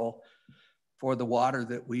of Control for the water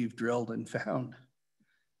that we've drilled and found.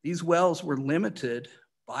 These wells were limited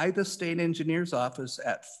by the state engineer's office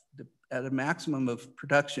at a maximum of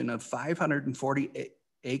production of 540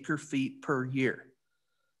 acre feet per year.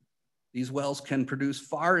 These wells can produce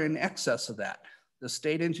far in excess of that. The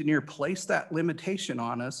state engineer placed that limitation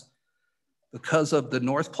on us because of the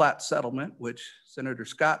North Platte settlement, which Senator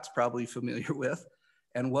Scott's probably familiar with,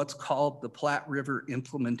 and what's called the Platte River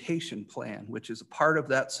Implementation Plan, which is a part of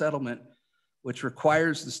that settlement, which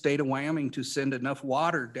requires the state of Wyoming to send enough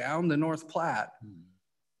water down the North Platte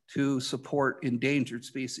to support endangered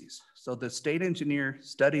species. So the state engineer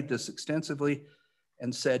studied this extensively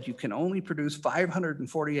and said, you can only produce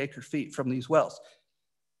 540 acre feet from these wells.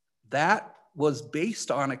 That was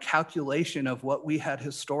based on a calculation of what we had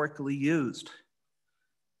historically used.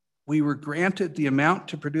 We were granted the amount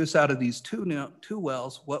to produce out of these two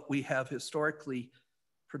wells, what we have historically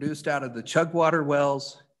produced out of the Chugwater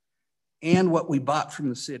wells and what we bought from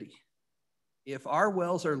the city. If our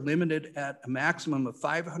wells are limited at a maximum of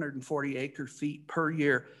 540 acre feet per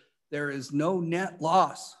year, there is no net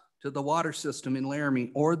loss to the water system in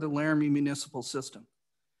Laramie or the Laramie municipal system.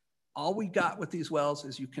 All we got with these wells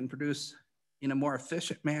is you can produce in a more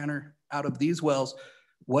efficient manner out of these wells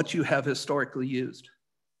what you have historically used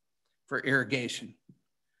for irrigation.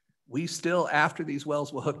 We still, after these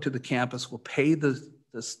wells will hook to the campus, will pay the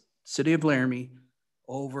city of Laramie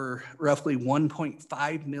over roughly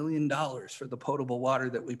 $1.5 million for the potable water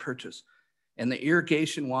that we purchase and the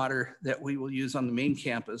irrigation water that we will use on the main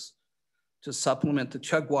campus to supplement the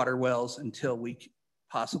Chugwater wells until we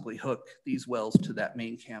possibly hook these wells to that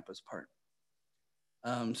main campus part.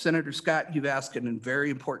 Senator Scott, you've asked a very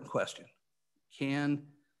important question.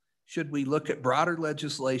 Should we look at broader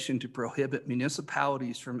legislation to prohibit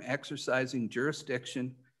municipalities from exercising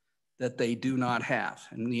jurisdiction that they do not have?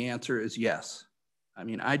 And the answer is yes. I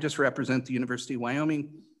mean, I just represent the University of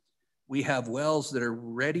Wyoming. We have wells that are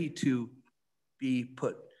ready to be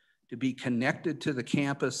connected to the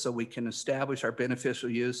campus so we can establish our beneficial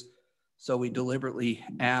use. So we deliberately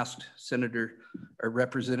asked Senator or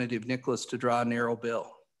Representative Nicholas to draw a narrow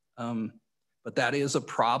bill. But that is a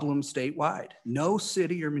problem statewide. No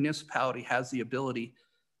city or municipality has the ability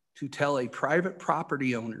to tell a private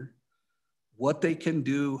property owner what they can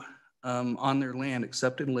do on their land,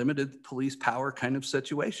 except in limited police power kind of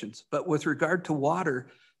situations. But with regard to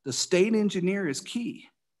water, the state engineer is key.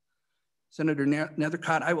 Senator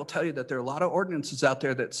Nethercott, I will tell you that there are a lot of ordinances out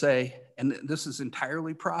there that say, and this is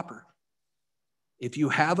entirely proper, if you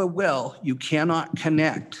have a well, you cannot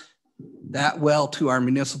connect that well to our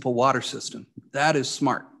municipal water system. That is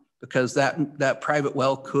smart because that private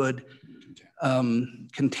well could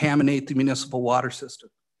contaminate the municipal water system.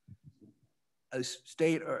 A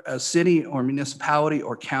state or a city or municipality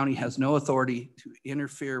or county has no authority to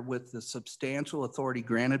interfere with the substantial authority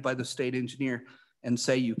granted by the state engineer and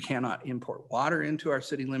say you cannot import water into our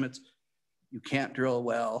city limits, you can't drill a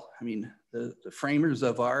well. I mean, the framers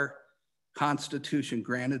of our Constitution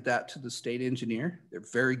granted that to the state engineer. They're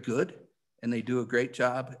very good and they do a great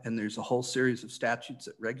job. And there's a whole series of statutes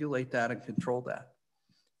that regulate that and control that.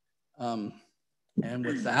 And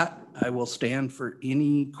with that, I will stand for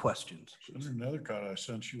any questions. Senator Nethercott, I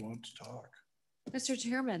sense you want to talk. Mr.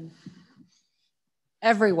 Chairman,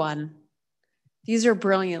 everyone, these are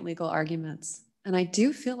brilliant legal arguments. And I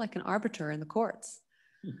do feel like an arbiter in the courts.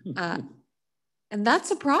 And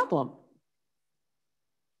that's a problem.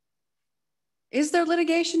 Is there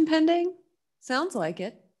litigation pending? Sounds like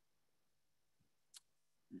it.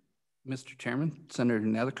 Mr. Chairman, Senator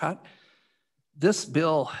Nethercott, this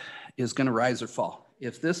bill is going to rise or fall.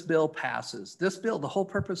 If this bill passes, the whole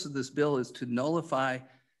purpose of this bill is to nullify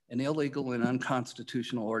an illegal and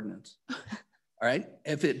unconstitutional ordinance. All right.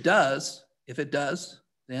 If it does,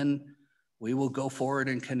 then we will go forward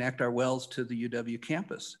and connect our wells to the UW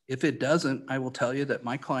campus. If it doesn't, I will tell you that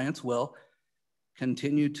my clients will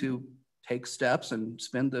continue to take steps and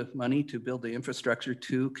spend the money to build the infrastructure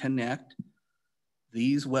to connect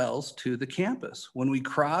these wells to the campus. When we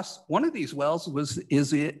cross, one of these wells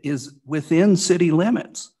is within city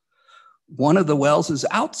limits. One of the wells is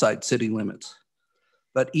outside city limits.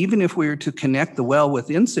 But even if we were to connect the well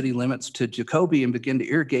within city limits to Jacoby and begin to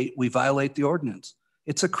irrigate, we violate the ordinance.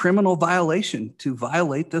 It's a criminal violation to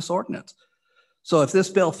violate this ordinance. So if this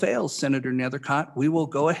bill fails, Senator Nethercott, we will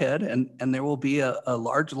go ahead and there will be a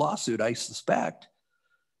large lawsuit, I suspect.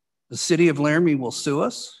 The city of Laramie will sue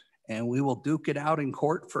us and we will duke it out in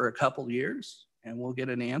court for a couple of years and we'll get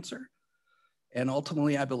an answer. And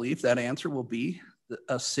ultimately, I believe that answer will be that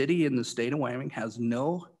a city in the state of Wyoming has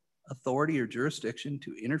no authority or jurisdiction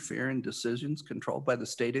to interfere in decisions controlled by the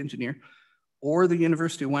state engineer or the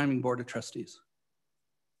University of Wyoming Board of Trustees.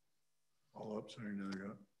 All up, Senator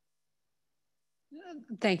Nethercott.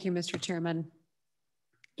 Thank you, Mr. Chairman.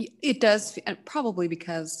 It does, probably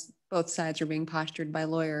because both sides are being postured by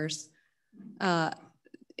lawyers, that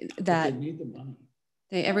they need the money.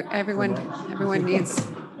 Everyone needs,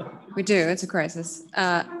 we do, it's a crisis.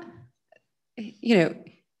 You know,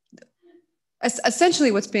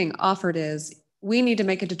 essentially what's being offered is we need to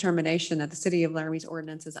make a determination that the city of Laramie's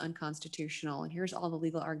ordinance is unconstitutional. And here's all the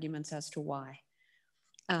legal arguments as to why.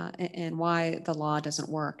 And why the law doesn't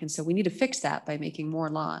work. And so we need to fix that by making more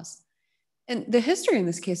laws. And the history in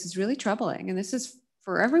this case is really troubling. And this is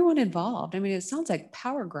for everyone involved. I mean, it sounds like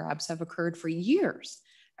power grabs have occurred for years.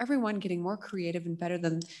 Everyone getting more creative and better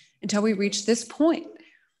than until we reach this point.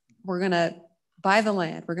 We're going to buy the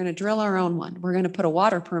land. We're going to drill our own one. We're going to put a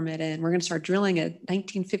water permit in. We're going to start drilling a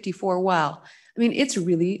 1954 well. I mean, it's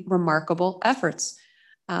really remarkable efforts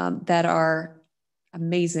that are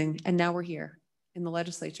amazing. And now we're here in the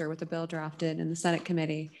legislature with the bill drafted in the Senate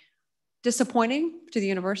committee. Disappointing to the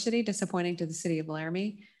university, disappointing to the city of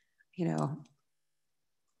Laramie. You know,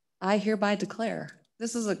 I hereby declare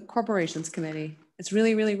this is a corporations committee. It's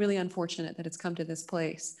really, really, really unfortunate that it's come to this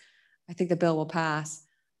place. I think the bill will pass,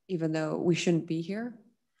 even though we shouldn't be here.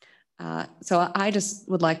 So I just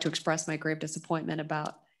would like to express my grave disappointment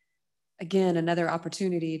about, again, another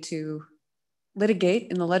opportunity to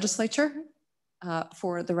litigate in the legislature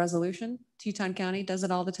for the resolution. Teton County does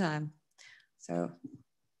it all the time. So.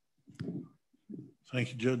 Thank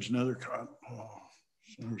you, Judge Nethercott.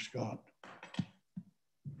 Senator Scott.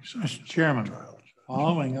 Mr. Chairman,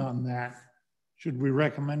 following on that, should we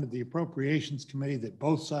recommend to the Appropriations Committee that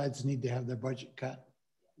both sides need to have their budget cut?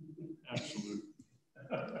 Absolutely.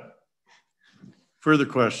 Further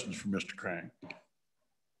questions for Mr. Crank?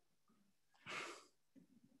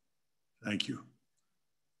 Thank you.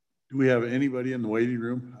 Do we have anybody in the waiting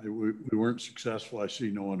room? We weren't successful. I see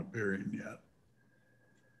no one appearing yet.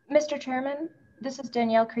 Mr. Chairman, this is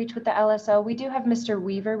Danielle Creech with the LSO. We do have Mr.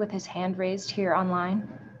 Weaver with his hand raised here online.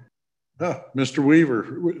 Mr.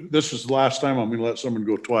 Weaver, this is the last time I'm going to let someone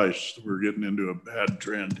go twice. We're getting into a bad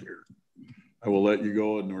trend here. I will let you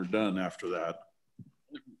go and we're done after that.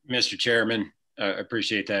 Mr. Chairman, I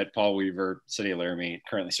appreciate that. Paul Weaver, City of Laramie,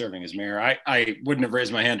 currently serving as mayor. I wouldn't have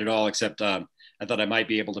raised my hand at all, except I thought I might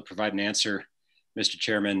be able to provide an answer, Mr.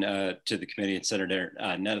 Chairman, to the committee and Senator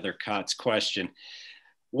Nethercott's question.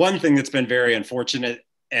 One thing that's been very unfortunate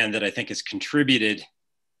and that I think has contributed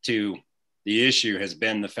to the issue has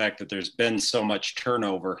been the fact that there's been so much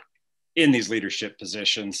turnover in these leadership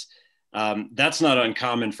positions. That's not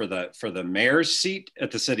uncommon for the mayor's seat at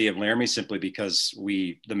the City of Laramie, simply because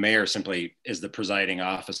the mayor simply is the presiding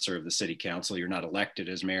officer of the city council. You're not elected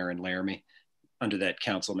as mayor in Laramie under that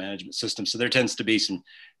council management system. So there tends to be some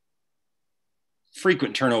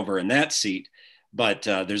frequent turnover in that seat, but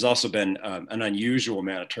there's also been an unusual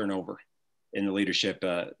amount of turnover in the leadership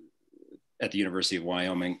at the University of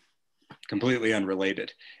Wyoming, completely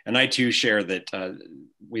unrelated. And I too share that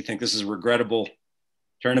we think this is a regrettable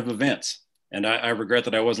turn of events. And I regret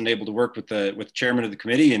that I wasn't able to work with the chairman of the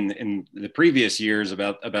committee in the previous years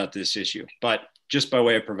about this issue, but just by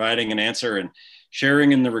way of providing an answer and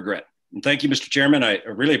sharing in the regret. And thank you, Mr. Chairman. I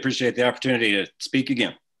really appreciate the opportunity to speak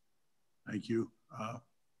again. Thank you.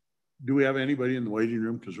 Do we have anybody in the waiting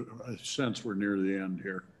room? Because I sense we're near the end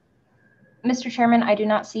here. Mr. Chairman, I do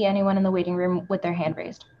not see anyone in the waiting room with their hand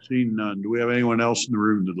raised. Seeing none. Do we have anyone else in the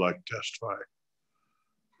room that'd like to testify?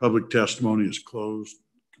 Public testimony is closed.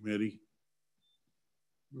 Committee.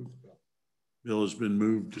 Bill has been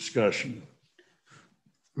moved. Discussion.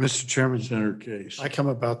 Mr. Chairman, Senator Case. I come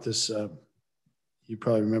about this. You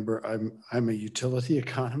probably remember I'm a utility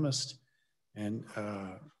economist, and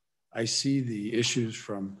I see the issues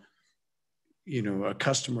from a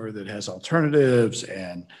customer that has alternatives,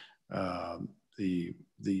 and the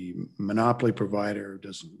monopoly provider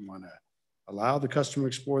doesn't want to allow the customer to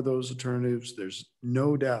explore those alternatives. There's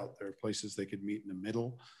no doubt there are places they could meet in the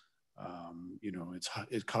middle.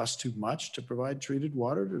 It costs too much to provide treated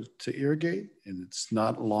water to irrigate, and it's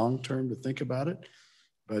not long-term to think about it.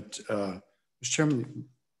 But Mr. Chairman,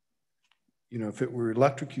 if it were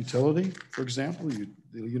electric utility, for example, the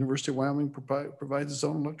University of Wyoming provides its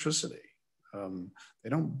own electricity. They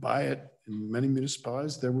don't buy it in many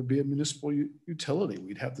municipalities. There would be a municipal utility.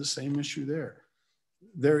 We'd have the same issue there.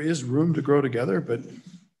 There is room to grow together, but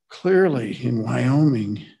clearly in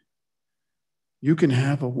Wyoming, you can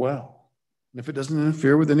have a well. And if it doesn't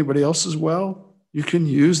interfere with anybody else's well, you can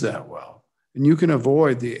use that well. And you can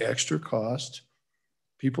avoid the extra cost.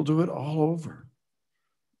 People do it all over.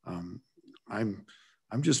 I'm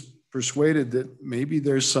just persuaded that maybe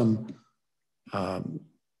there's some,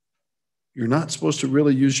 you're not supposed to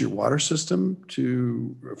really use your water system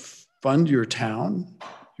to fund your town.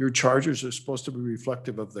 Your charges are supposed to be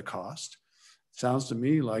reflective of the cost. Sounds to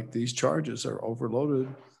me like these charges are overloaded,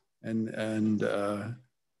 and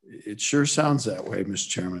it sure sounds that way, Mr.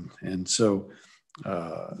 Chairman. And so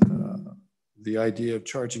the idea of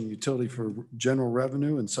charging utility for general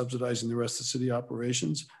revenue and subsidizing the rest of the city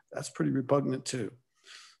operations, that's pretty repugnant too.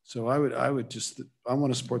 So I want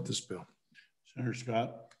to support this bill. Senator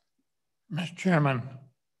Scott. Mr. Chairman,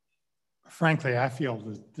 frankly, I feel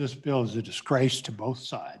that this bill is a disgrace to both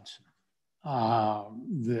sides.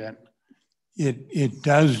 That it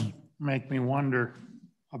does make me wonder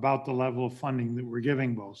about the level of funding that we're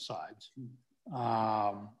giving both sides.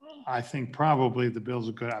 I think probably the bill's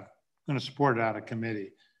a good, I've going to support it out of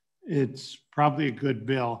committee. It's probably a good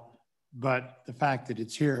bill, but the fact that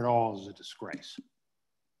it's here at all is a disgrace.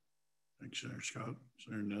 Thanks, Senator Scott.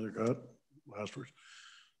 Senator Nethercott, last words.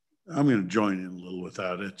 I'm going to join in a little with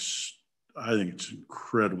that. I think it's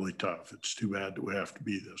incredibly tough. It's too bad that we have to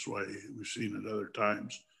be this way. We've seen it other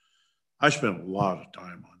times. I spent a lot of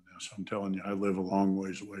time on this. I'm telling you, I live a long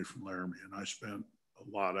ways away from Laramie, and I spent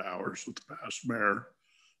a lot of hours with the past mayor,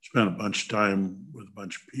 spent a bunch of time with a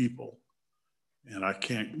bunch of people, and I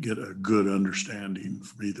can't get a good understanding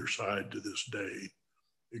from either side to this day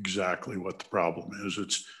exactly what the problem is.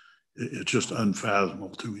 It's just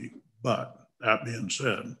unfathomable to me. But that being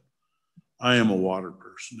said, I am a water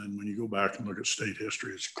person, and when you go back and look at state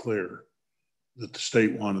history, it's clear that the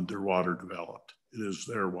state wanted their water developed. It is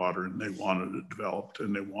their water, and they wanted it developed,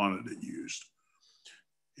 and they wanted it used.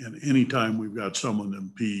 And anytime we've got someone that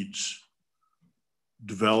impedes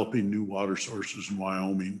developing new water sources in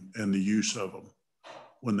Wyoming and the use of them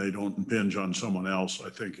when they don't impinge on someone else, I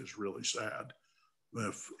think is really sad.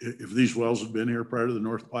 If these wells had been here prior to the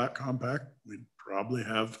North Platte Compact, we'd probably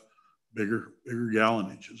have bigger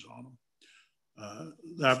gallonages on them.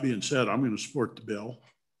 That being said, I'm going to support the bill.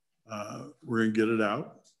 We're going to get it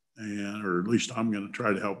out, or at least I'm going to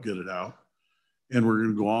try to help get it out. And we're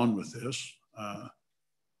going to go on with this.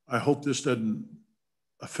 I hope this doesn't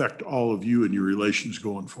affect all of you and your relations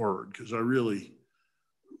going forward, because I really,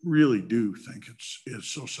 really do think it's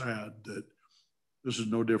so sad that this is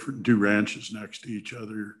no different than two ranches next to each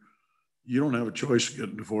other. You don't have a choice of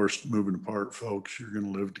getting divorced and moving apart, folks. You're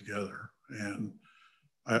going to live together. And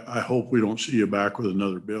I hope we don't see you back with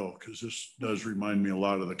another bill, because this does remind me a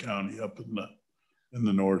lot of the county up in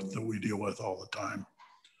the north that we deal with all the time.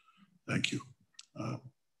 Thank you.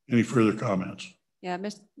 Any further comments? Yeah,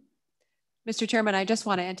 Mr. Chairman, I just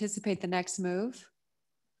want to anticipate the next move.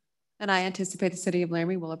 And I anticipate the city of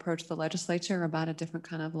Laramie will approach the legislature about a different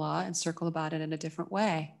kind of law and circle about it in a different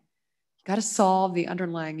way. You got to solve the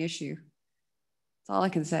underlying issue. That's all I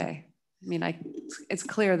can say. I mean, it's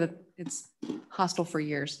clear that it's hostile for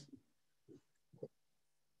years.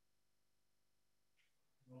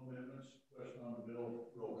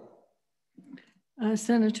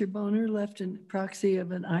 Senator Boner left a proxy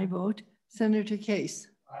of an aye vote. Senator Case.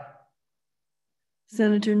 Aye.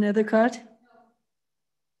 Senator Nethercott. No.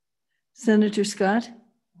 Senator Scott.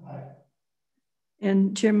 Aye.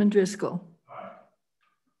 And Chairman Driscoll. Aye.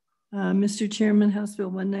 Mr. Chairman, House Bill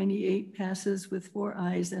 198 passes with 4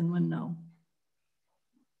 ayes and 1 no.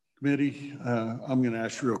 Committee, I'm going to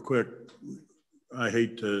ask real quick. I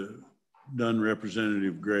hate to dun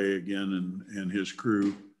Representative Gray again and his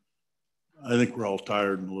crew. I think we're all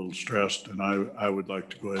tired and a little stressed, and I would like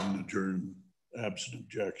to go ahead and adjourn absent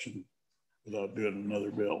objection without doing another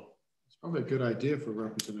bill. It's probably a good idea for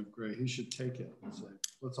Representative Gray. He should take it and say,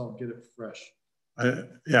 let's all get it fresh.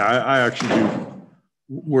 I actually do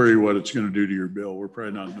worry what it's going to do to your bill. We're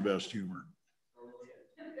probably not in the best humor.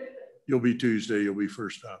 You'll be Tuesday. You'll be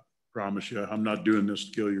first up. Promise you. I'm not doing this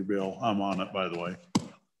to kill your bill. I'm on it, by the way.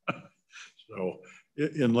 So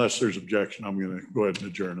unless there's objection, I'm going to go ahead and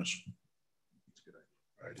adjourn us.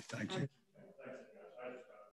 All righty. Thank you.